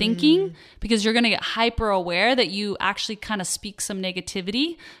you're thinking, because you're going to get hyper aware that you actually kind of speak some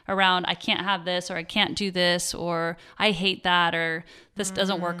negativity around, I can't have this, or I can't do this, or I hate that, or this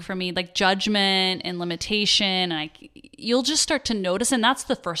doesn't work for me, like judgment and limitation. And you'll just start to notice. And that's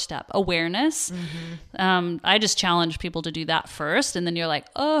the first step, awareness. I just challenge people to do that first. And then you're like,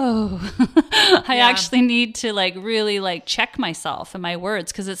 oh, I actually need to really check myself and my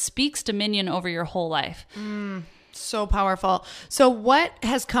words, because it speaks dominion over your whole life. So powerful. So what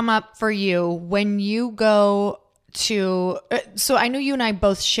has come up for you when you go to, so I know you and I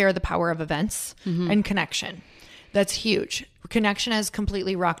both share the power of events and connection. That's huge. Connection has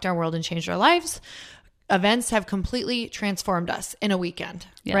completely rocked our world and changed our lives. Events have completely transformed us in a weekend,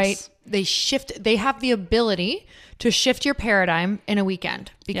 right? They have the ability to shift your paradigm in a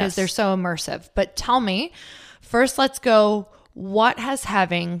weekend because they're so immersive. But tell me, first, let's go, what has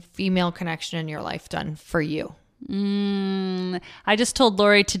having female connection in your life done for you? I just told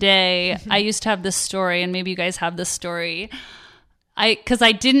Lori today, I used to have this story, and maybe you guys have this story. Because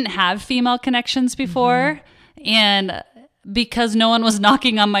I didn't have female connections before, and because no one was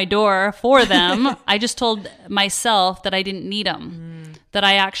knocking on my door for them, I just told myself that I didn't need them, that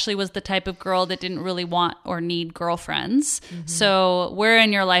I actually was the type of girl that didn't really want or need girlfriends. So where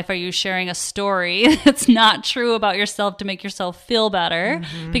in your life are you sharing a story that's not true about yourself to make yourself feel better?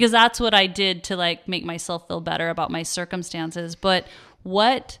 Because that's what I did to make myself feel better about my circumstances. But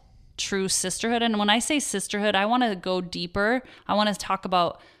what true sisterhood. And when I say sisterhood, I want to go deeper. I want to talk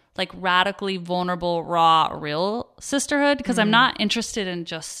about like radically vulnerable, raw, real sisterhood, because I'm not interested in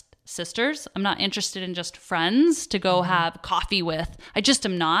just sisters. I'm not interested in just friends to go have coffee with. I just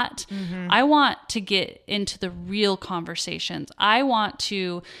am not. I want to get into the real conversations. I want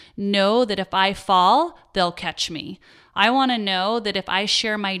to know that if I fall, they'll catch me. I want to know that if I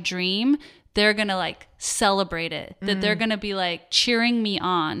share my dream, they're going to like celebrate it, that they're going to be like cheering me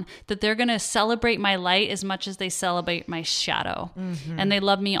on, that they're going to celebrate my light as much as they celebrate my shadow. And they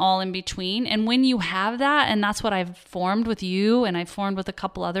love me all in between. And when you have that, and that's what I've formed with you and I've formed with a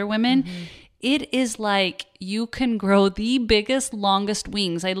couple other women, it is like you can grow the biggest, longest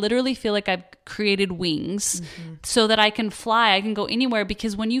wings. I literally feel like I've created wings so that I can fly. I can go anywhere,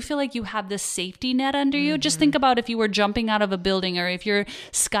 because when you feel like you have this safety net under you, just think about if you were jumping out of a building, or if you're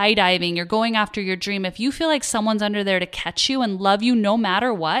skydiving, you're going after your dream. If you feel like someone's under there to catch you and love you no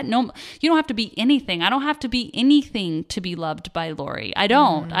matter what, no, you don't have to be anything. I don't have to be anything to be loved by Lori. I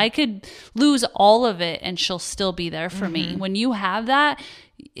don't. I could lose all of it and she'll still be there for me. When you have that,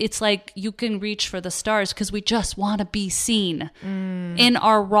 it's like you can reach for the stars, because we just want to be seen in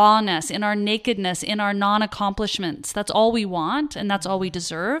our rawness, in our nakedness, in our non-accomplishments. That's all we want, and that's all we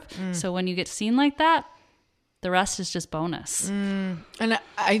deserve. So when you get seen like that, the rest is just bonus. And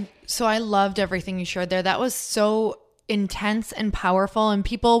I loved everything you shared there. That was so intense and powerful, and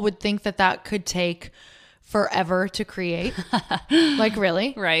people would think that that could take forever to create. Like,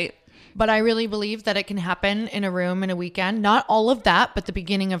 really? Right. But I really believe that it can happen in a room in a weekend. Not all of that, but the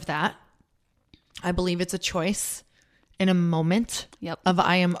beginning of that. I believe it's a choice in a moment of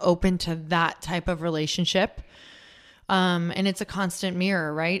I am open to that type of relationship. And it's a constant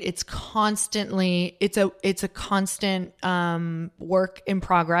mirror, right? It's constantly, it's a constant work in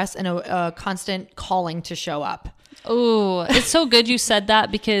progress, and a constant calling to show up. Oh, it's so good you said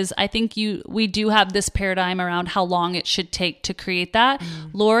that, because I think we do have this paradigm around how long it should take to create that.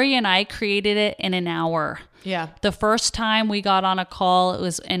 Lori and I created it in an hour. Yeah. The first time we got on a call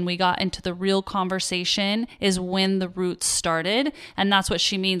and we got into the real conversation is when the roots started. And that's what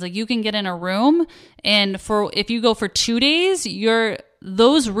she means. Like, you can get in a room, and if you go for 2 days,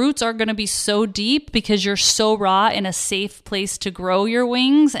 those roots are going to be so deep because you're so raw in a safe place to grow your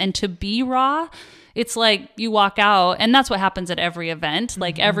wings and to be raw. It's like you walk out, and that's what happens at every event,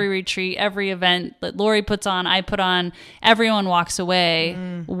 like every retreat, every event that Lori puts on, I put on, everyone walks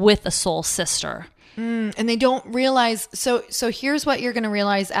away with a soul sister. And they don't realize. So here's what you're going to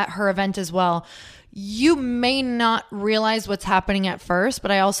realize at her event as well. You may not realize what's happening at first,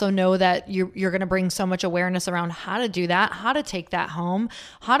 but I also know that you're going to bring so much awareness around how to do that, how to take that home,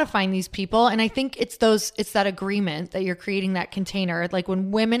 how to find these people. And I think it's that agreement that you're creating, that container. Like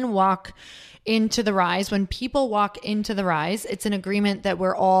when women walk into the rise, when people walk into the rise, it's an agreement that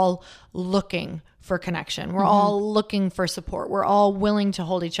we're all looking for connection. We're all looking for support. We're all willing to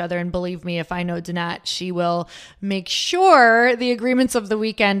hold each other. And believe me, if I know Danette, she will make sure the agreements of the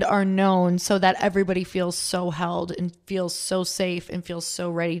weekend are known so that everybody feels so held and feels so safe and feels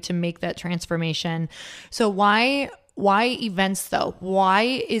so ready to make that transformation. So why events though?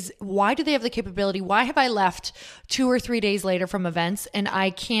 Why do they have the capability? Why have I left 2 or 3 days later from events and I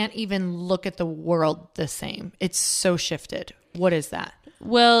can't even look at the world the same? It's so shifted. What is that?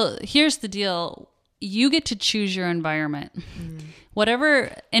 Well, here's the deal. You get to choose your environment.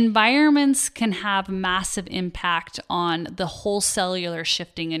 Whatever environments can have massive impact on the whole cellular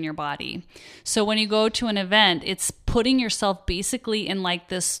shifting in your body. So when you go to an event, it's putting yourself basically in like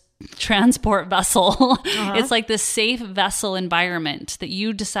this transport vessel. It's like this safe vessel environment that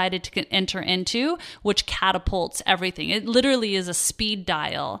you decided to enter into, which catapults everything. It literally is a speed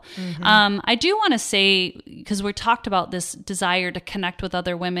dial. I do want to say, because we talked about this desire to connect with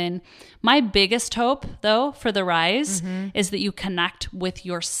other women, my biggest hope though for the rise is that you connect with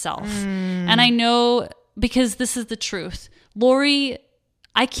yourself. And I know, because this is the truth, Lori,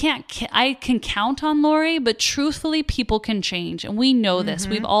 I can count on Lori, but truthfully, people can change. And we know this.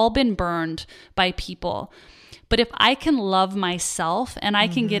 We've all been burned by people. But if I can love myself and I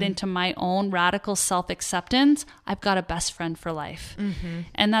can get into my own radical self-acceptance, I've got a best friend for life.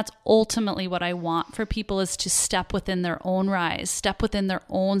 And that's ultimately what I want for people, is to step within their own rise, step within their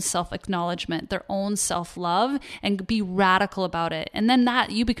own self-acknowledgement, their own self-love, and be radical about it. And then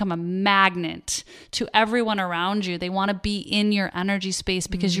that you become a magnet to everyone around you. They want to be in your energy space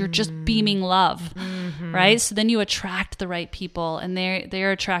because you're just beaming love, right? So then you attract the right people, and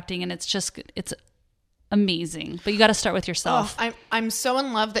they're attracting, and it's amazing. But you got to start with yourself. I'm so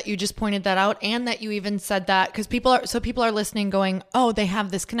in love that you just pointed that out, and that you even said that, because people are listening going, oh, they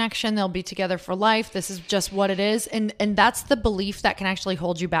have this connection, they'll be together for life, this is just what it is. And that's the belief that can actually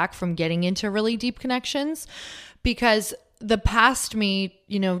hold you back from getting into really deep connections. Because the past me,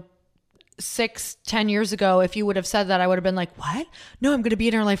 6-10 years ago, if you would have said that, I would have been like, what? No, I'm going to be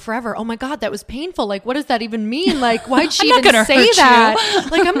in her life forever. Oh my God, that was painful. Like, what does that even mean? Like, why'd she even say that?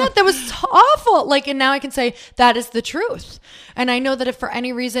 Like, that was awful. Like, and now I can say that is the truth. And I know that if for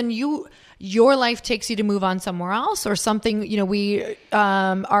any reason your life takes you to move on somewhere else or something,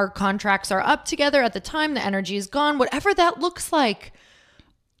 our contracts are up together at the time, the energy is gone, whatever that looks like,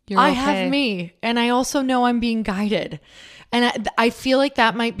 I have me. And I also know I'm being guided. And I feel like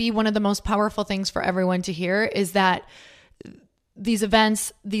that might be one of the most powerful things for everyone to hear, is that these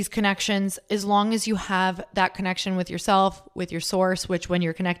events, these connections, as long as you have that connection with yourself, with your source, which when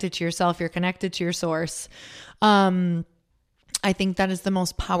you're connected to yourself, you're connected to your source. I think that is the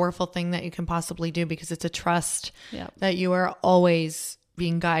most powerful thing that you can possibly do, because it's a trust that you are always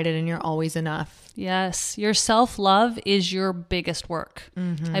being guided and you're always enough. Yes. Your self-love is your biggest work.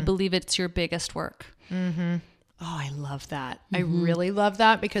 Mm-hmm. I believe it's your biggest work. Mm-hmm. Oh, I love that. Mm-hmm. I really love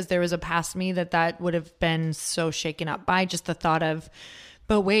that, because there was a past me that would have been so shaken up by just the thought of,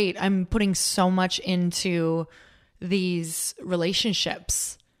 but wait, I'm putting so much into these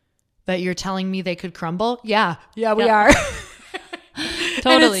relationships that you're telling me they could crumble. Yeah, we are.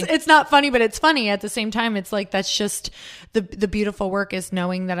 Totally. It's not funny, but it's funny at the same time. It's like, that's just the beautiful work, is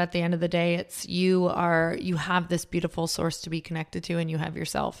knowing that at the end of the day, it's you have this beautiful source to be connected to, and you have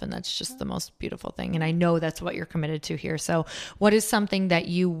yourself. And that's just the most beautiful thing. And I know that's what you're committed to here. So what is something that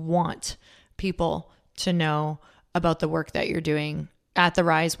you want people to know about the work that you're doing at The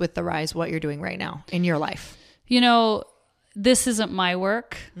Rise, with The Rise, what you're doing right now in your life? This isn't my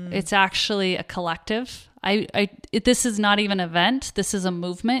work. It's actually a collective. This is not even an event. This is a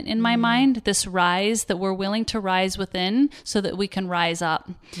movement in my mind, this rise, that we're willing to rise within so that we can rise up.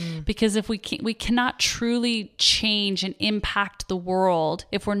 Because if we cannot truly change and impact the world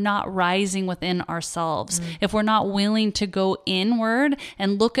if we're not rising within ourselves, if we're not willing to go inward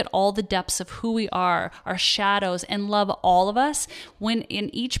and look at all the depths of who we are, our shadows, and love all of us, when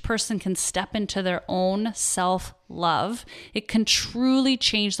each person can step into their own self-love, it can truly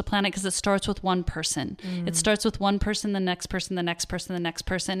change the planet, because it starts with one person. It starts with one person, the next person, the next person, the next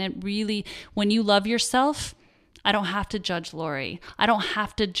person. It really, when you love yourself, I don't have to judge Lori. I don't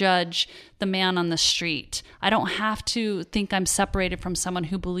have to judge the man on the street. I don't have to think I'm separated from someone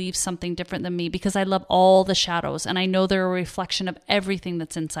who believes something different than me, because I love all the shadows and I know they're a reflection of everything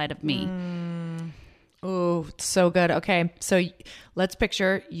that's inside of me. Oh, so good. Okay. So let's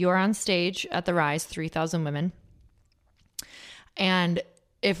picture you're on stage at The Rise, 3,000 women. And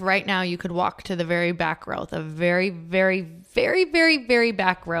if right now you could walk to the very back row, the very, very, very, very, very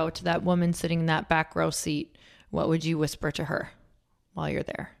back row, to that woman sitting in that back row seat, what would you whisper to her while you're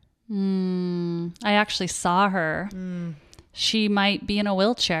there? I actually saw her. She might be in a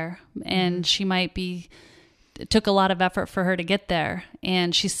wheelchair, and it took a lot of effort for her to get there.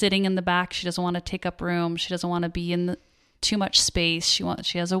 And she's sitting in the back. She doesn't want to take up room. She doesn't want to be in too much space.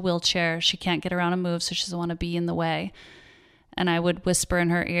 She has a wheelchair. She can't get around and move, so she doesn't want to be in the way. And I would whisper in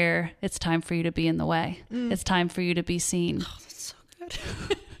her ear, it's time for you to be in the way. It's time for you to be seen. Oh, that's so good.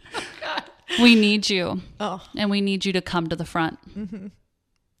 Oh, God. We need you. Oh. And we need you to come to the front. Mm-hmm.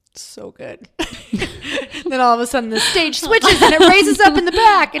 So good. Then all of a sudden the stage switches and it raises up in the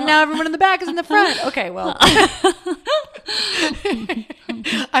back, and now everyone in the back is in the front. Okay, well.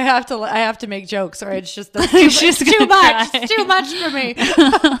 I have to make jokes, or it's just too much. It's too much for me.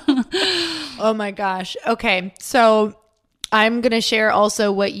 Oh my gosh. Okay, so I'm going to share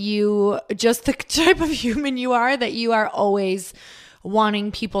also just the type of human you are, that you are always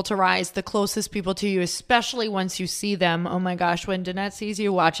wanting people to rise, the closest people to you, especially once you see them. Oh my gosh, when Danette sees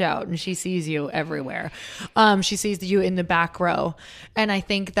you, watch out. And she sees you everywhere. She sees you in the back row. And I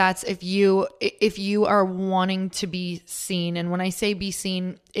think that's if you are wanting to be seen. And when I say be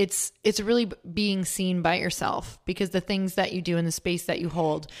seen, it's really being seen by yourself, because the things that you do in the space that you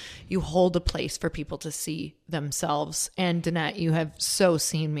hold a place for people to see themselves. And Danette, you have so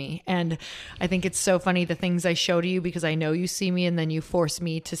seen me. And I think it's so funny, the things I show to you, because I know you see me, and then you force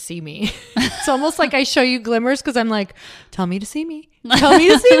me to see me. It's almost like I show you glimmers, because I'm like, tell me to see me. Tell me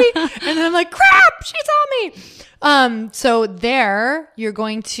to see me. And then I'm like, crap, she saw me. So there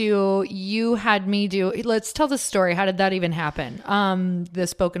you had me let's tell the story. How did that even happen? The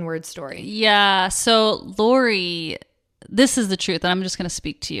spoken word story. Yeah. So Lori, this is the truth, and I'm just going to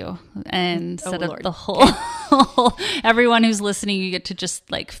speak to you and set up the whole everyone who's listening, you get to just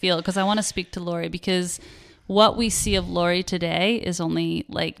like feel, because I want to speak to Lori, because what we see of Lori today is only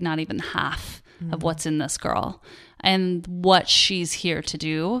like not even half of what's in this girl and what she's here to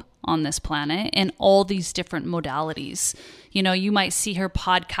do on this planet in all these different modalities. You know, you might see her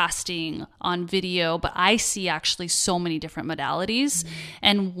podcasting on video, but I see actually so many different modalities.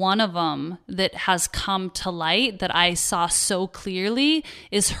 And one of them that has come to light that I saw so clearly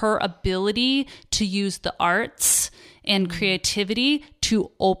is her ability to use the arts and creativity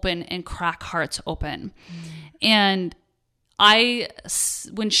to open and crack hearts open. And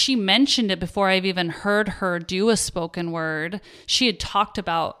when she mentioned it, before I've even heard her do a spoken word, she had talked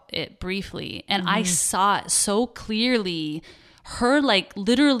about it briefly. And I saw it so clearly, her like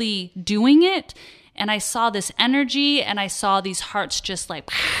literally doing it. And I saw this energy and I saw these hearts just like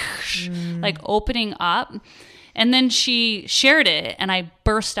opening up. And then she shared it and I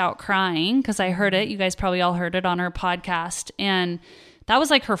burst out crying because I heard it. You guys probably all heard it on her podcast. And that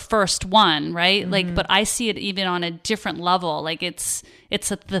was like her first one, right? Like, but I see it even on a different level. Like it's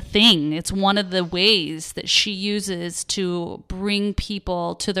the thing. It's one of the ways that she uses to bring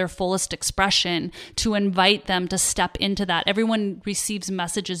people to their fullest expression, to invite them to step into that. Everyone receives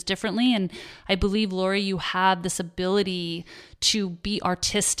messages differently. And I believe, Lori, you have this ability to be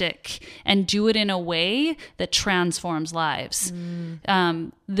artistic and do it in a way that transforms lives.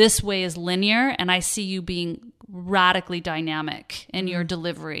 This way is linear, and I see you being radically dynamic in your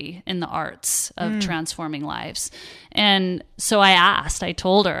delivery in the arts of transforming lives. And so I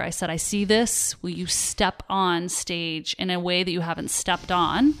told her, I said, I see this. Will you step on stage in a way that you haven't stepped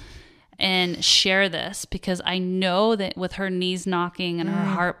on and share this? Because I know that with her knees knocking and her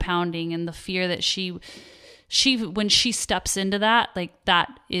heart pounding and the fear that she when she steps into that, like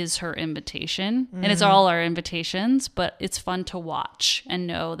that is her invitation. And it's all our invitations, but it's fun to watch and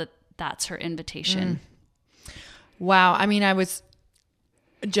know that that's her invitation. Wow. I mean, I was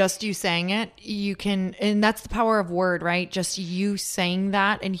just you saying it. You can, and that's the power of word, right? Just you saying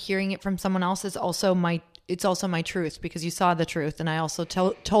that and hearing it from someone else is also it's also my truth, because you saw the truth. And I also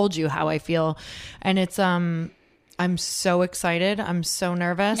told you how I feel. And it's, I'm so excited. I'm so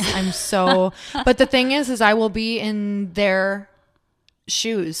nervous. But the thing is I will be in their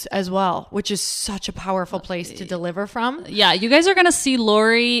shoes as well, which is such a powerful place to deliver from. Yeah, you guys are going to see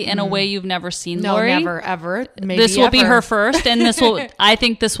Lori in a way you've never seen Lori. No, never, ever. Maybe this will ever. be her first, and I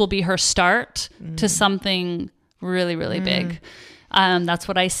think this will be her start to something really, really big. That's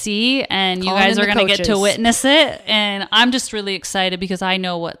what I see, and you guys are going to get to witness it, and I'm just really excited because I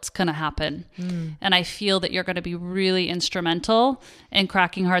know what's going to happen, and I feel that you're going to be really instrumental in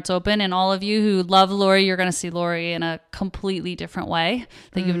cracking hearts open, and all of you who love Lori, you're going to see Lori in a completely different way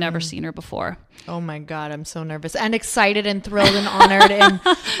that you've never seen her before. Oh my God, I'm so nervous and excited and thrilled and honored.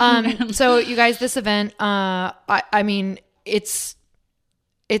 And so you guys, this event, I mean, it's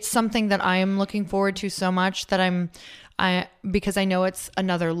something that I am looking forward to so much that because I know it's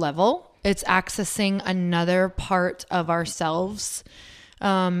another level. It's accessing another part of ourselves.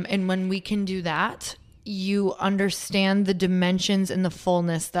 And when we can do that, you understand the dimensions and the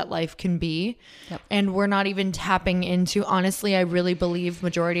fullness that life can be. Yep. And we're not even tapping into, honestly, I really believe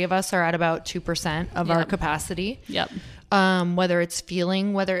majority of us are at about 2% of our capacity. Yep. Whether it's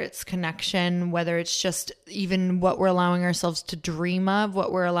feeling, whether it's connection, whether it's just even what we're allowing ourselves to dream of,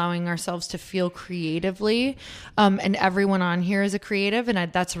 what we're allowing ourselves to feel creatively. And everyone on here is a creative.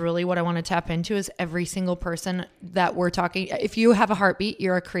 And that's really what I want to tap into, is every single person that we're talking. If you have a heartbeat,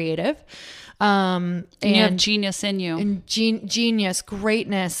 you're a creative. And you have genius in you. And genius,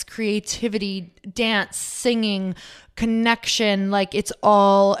 greatness, creativity, dance, singing, connection, like it's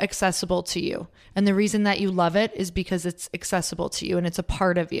all accessible to you. And the reason that you love it is because it's accessible to you and it's a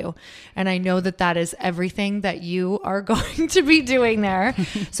part of you. And I know that that is everything that you are going to be doing there.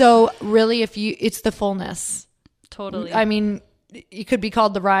 So really, it's the fullness. Totally. I mean, it could be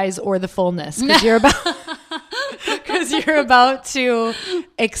called the rise or the fullness, because you're about to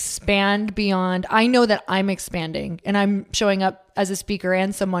expand beyond. I know that I'm expanding, and I'm showing up as a speaker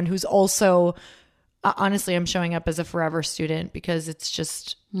and someone who's also, honestly, I'm showing up as a forever student, because it's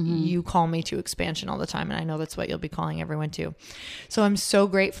just, you call me to expansion all the time. And I know that's what you'll be calling everyone to. So I'm so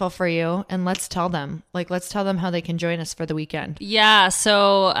grateful for you. And let's tell them how they can join us for the weekend. Yeah.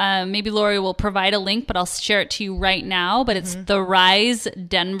 So maybe Lori will provide a link, but I'll share it to you right now. But it's The Rise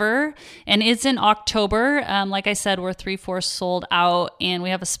Denver, and it's in October. Like I said, we're 3/4 sold out, and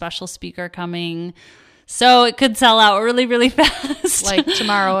we have a special speaker coming So it could sell out really, really fast. Like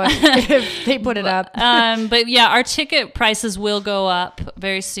tomorrow if they put it up. But yeah, our ticket prices will go up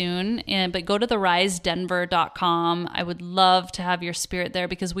very soon. But go to therisedenver.com. I would love to have your spirit there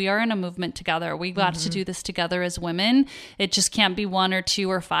because we are in a movement together. We got to do this together as women. It just can't be 1 or 2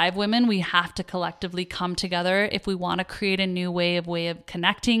 or 5 women. We have to collectively come together if we want to create a new way of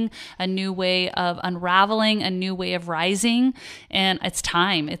connecting, a new way of unraveling, a new way of rising. And it's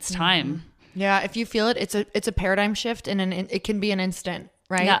time. It's time. Yeah, if you feel it, it's a paradigm shift, and it can be an instant,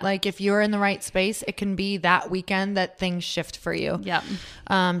 right? Yeah. Like if you're in the right space, it can be that weekend that things shift for you. Yeah.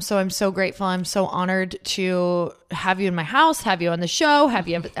 So I'm so grateful. I'm so honored to have you in my house, have you on the show, have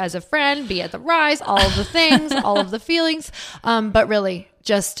you as a friend, be at the Rise, all of the things, all of the feelings. But really,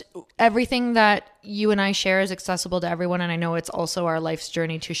 just everything that you and I share is accessible to everyone. And I know it's also our life's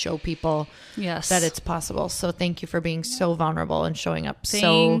journey to show people that it's possible. So thank you for being so vulnerable and showing up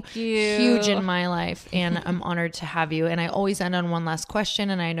so huge in my life. And I'm honored to have you. And I always end on one last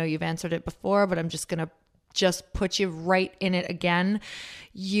question. And I know you've answered it before, but I'm just going to put you right in it again.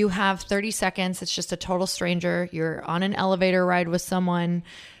 You have 30 seconds. It's just a total stranger. You're on an elevator ride with someone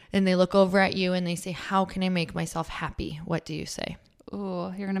and they look over at you and they say, how can I make myself happy? What do you say?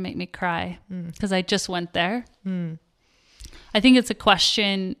 Oh, you're going to make me cry because I just went there. I think it's a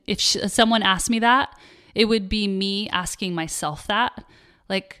question. If someone asked me that, it would be me asking myself that.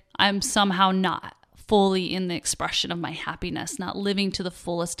 Like I'm somehow not fully in the expression of my happiness, not living to the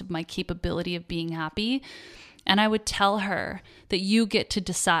fullest of my capability of being happy. And I would tell her that you get to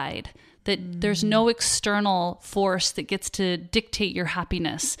decide, that there's no external force that gets to dictate your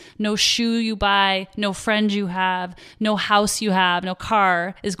happiness. No shoe you buy, no friend you have, no house you have, no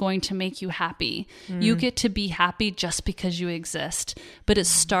car is going to make you happy. You get to be happy just because you exist. But it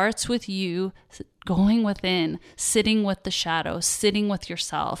starts with you going within, sitting with the shadows, sitting with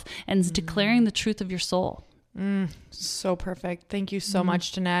yourself, and declaring the truth of your soul. So perfect. Thank you so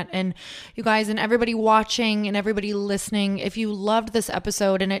much, Danette. And you guys and everybody watching and everybody listening, if you loved this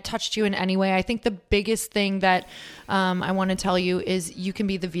episode and it touched you in any way, I think the biggest thing that I want to tell you is you can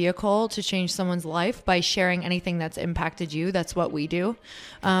be the vehicle to change someone's life by sharing anything that's impacted you. That's what we do.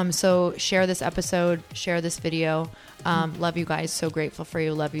 So share this episode, share this video. Love you guys. So grateful for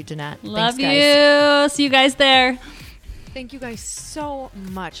you. Love you, Danette. Love Thanks, guys. you. See you guys there. Thank you guys so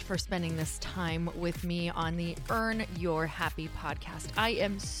much for spending this time with me on the Earn Your Happy podcast. I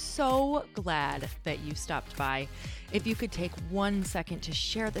am so glad that you stopped by. If you could take 1 second to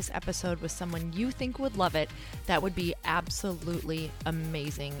share this episode with someone you think would love it, that would be absolutely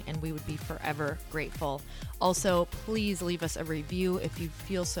amazing, and we would be forever grateful. Also, please leave us a review if you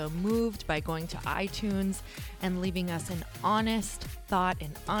feel so moved by going to iTunes and leaving us an honest thought,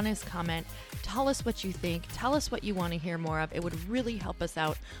 an honest comment. Tell us what you think. Tell us what you want to hear more of. It would really help us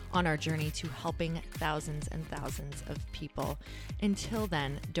out on our journey to helping thousands and thousands of people. Until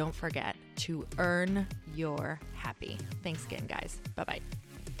then, don't forget to earn your happy. Thanks again, guys. Bye-bye.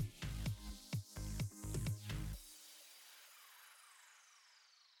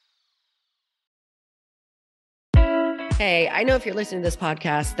 Hey, I know if you're listening to this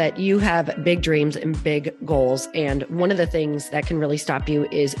podcast that you have big dreams and big goals. And one of the things that can really stop you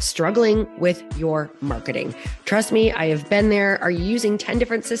is struggling with your marketing. Trust me, I have been there. Are you using 10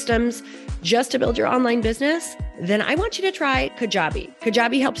 different systems just to build your online business? Then I want you to try Kajabi.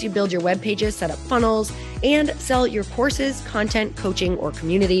 Kajabi helps you build your web pages, set up funnels, and sell your courses, content, coaching, or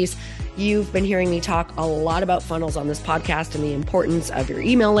communities. You've been hearing me talk a lot about funnels on this podcast and the importance of your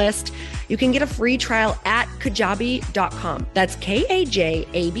email list. You can get a free trial at kajabi.com. That's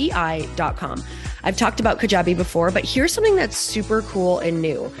Kajabi.com. I've talked about Kajabi before, but here's something that's super cool and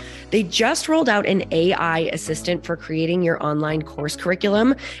new. They just rolled out an AI assistant for creating your online course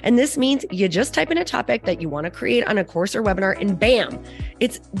curriculum. And this means you just type in a topic that you want to create on a course or webinar and bam,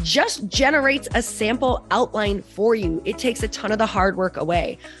 it just generates a sample outline for you. It takes a ton of the hard work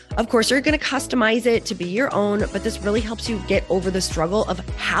away. Of course, you're going to customize it to be your own, but this really helps you get over the struggle of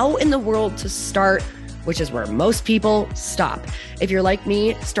how in the world to start, which is where most people stop. If you're like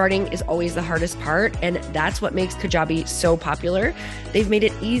me, starting is always the hardest part, and that's what makes Kajabi so popular. They've made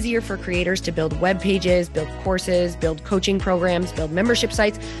it easier for creators to build web pages, build courses, build coaching programs, build membership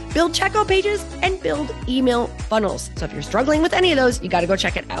sites, build checkout pages, and build email funnels. So if you're struggling with any of those, you got to go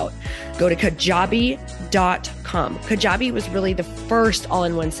check it out. Go to Kajabi.com. Kajabi was really the first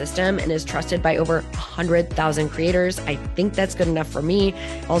all-in-one system and is trusted by over 100,000 creators. I think that's good enough for me.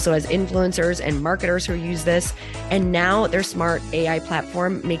 Also has influencers and marketers who use this. And now their smart AI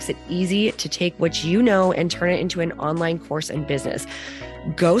platform makes it easy to take what you know and turn it into an online course and business.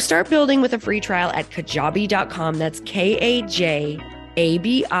 Go start building with a free trial at Kajabi.com. That's Kajabi.com.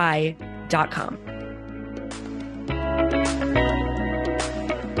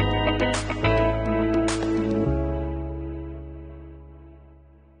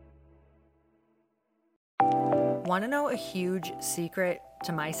 Want to know a huge secret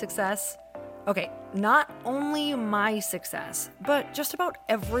to my success? Okay, not only my success, but just about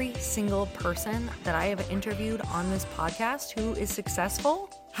every single person that I have interviewed on this podcast who is successful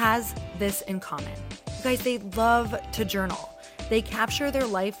has this in common. You guys, they love to journal. They capture their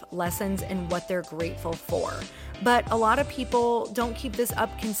life lessons and what they're grateful for. But a lot of people don't keep this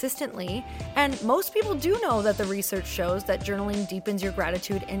up consistently. And most people do know that the research shows that journaling deepens your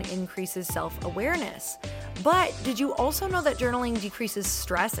gratitude and increases self-awareness. But did you also know that journaling decreases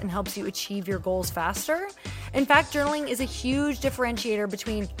stress and helps you achieve your goals faster? In fact, journaling is a huge differentiator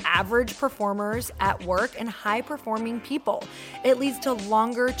between average performers at work and high-performing people. It leads to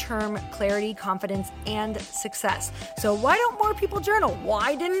longer-term clarity, confidence, and success. So why don't more people journal?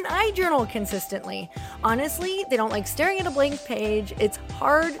 Why didn't I journal consistently? Honestly, they don't like staring at a blank page. It's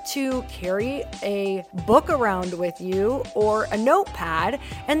hard to carry a book around with you or a notepad,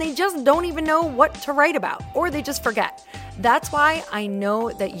 and they just don't even know what to write about, or they just forget. That's why I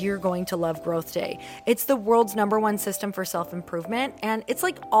know that you're going to love Growth Day. It's the world's #1 system for self-improvement, and it's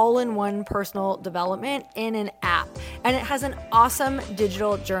like all-in-one personal development in an app. And it has an awesome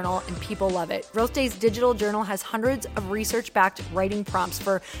digital journal, and people love it. Growth Day's digital journal has hundreds of research-backed writing prompts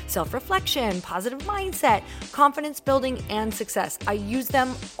for self-reflection, positive mindset, confidence building, and success. I use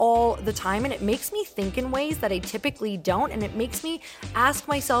them all the time, and it makes me think in ways that I typically don't, and it makes me ask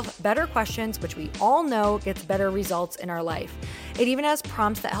myself better questions, which we all know gets better results in our life. It even has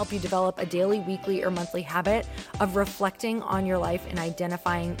prompts that help you develop a daily, weekly, or monthly habit of reflecting on your life and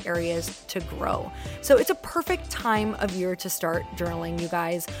identifying areas to grow. So it's a perfect time of year to start journaling, you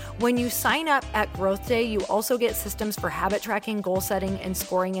guys. When you sign up at Growth Day, you also get systems for habit tracking, goal setting, and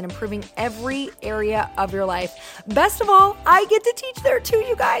scoring, and improving every area of your life. Best of all, I get to teach there too,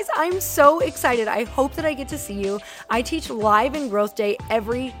 you guys. I'm so excited. I hope that I get to see you. I teach live in Growth Day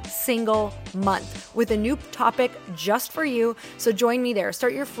every single month with a new topic just for you. So join me there.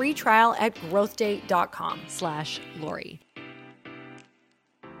 Start your free trial at growthday.com/Lori.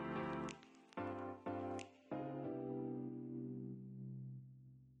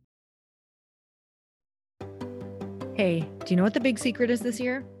 Hey, do you know what the big secret is this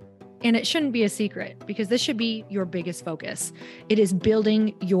year? And it shouldn't be a secret because this should be your biggest focus. It is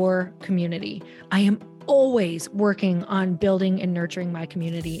building your community. I am always working on building and nurturing my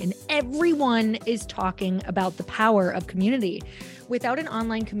community, and everyone is talking about the power of community. Without an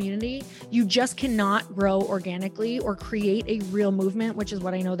online community, you just cannot grow organically or create a real movement, which is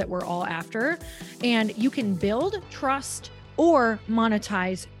what I know that we're all after. And you can build trust or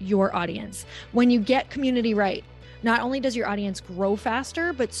monetize your audience. When you get community right, not only does your audience grow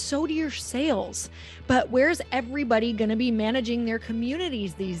faster, but so do your sales. But where's everybody going to be managing their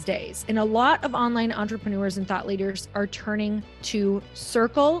communities these days? And a lot of online entrepreneurs and thought leaders are turning to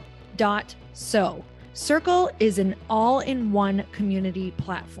Circle.so. Circle is an all-in-one community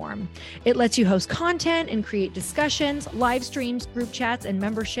platform. It lets you host content and create discussions, live streams, group chats, and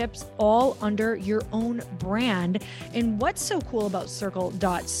memberships all under your own brand. And what's so cool about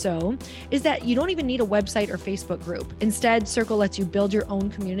Circle.so is that you don't even need a website or Facebook group. Instead, Circle lets you build your own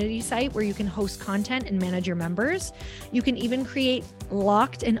community site where you can host content and manage your members. You can even create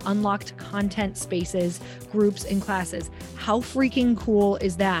locked and unlocked content spaces, groups, and classes. How freaking cool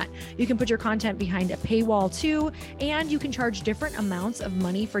is that? You can put your content behind a paywall too, and you can charge different amounts of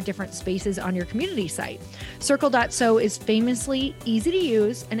money for different spaces on your community site. Circle.so is famously easy to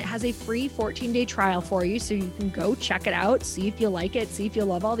use, and it has a free 14-day trial for you, so you can go check it out, see if you like it, see if you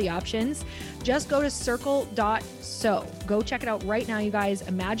love all the options. Just go to Circle.so. Go check it out right now, you guys.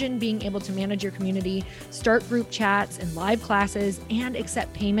 Imagine being able to manage your community, start group chats and live classes, and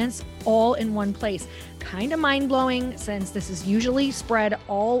accept payments all in one place. Kind of mind-blowing since this is usually spread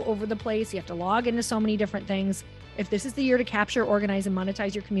all over the place. You have to log into so many different things. If this is the year to capture, organize, and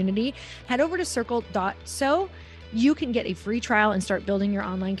monetize your community, head over to Circle.so. You can get a free trial and start building your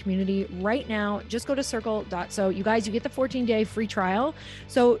online community right now. Just go to Circle.so. You guys, you get the 14-day free trial.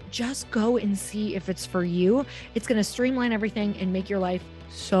 So just go and see if it's for you. It's going to streamline everything and make your life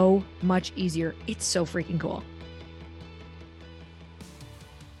so much easier. It's so freaking cool.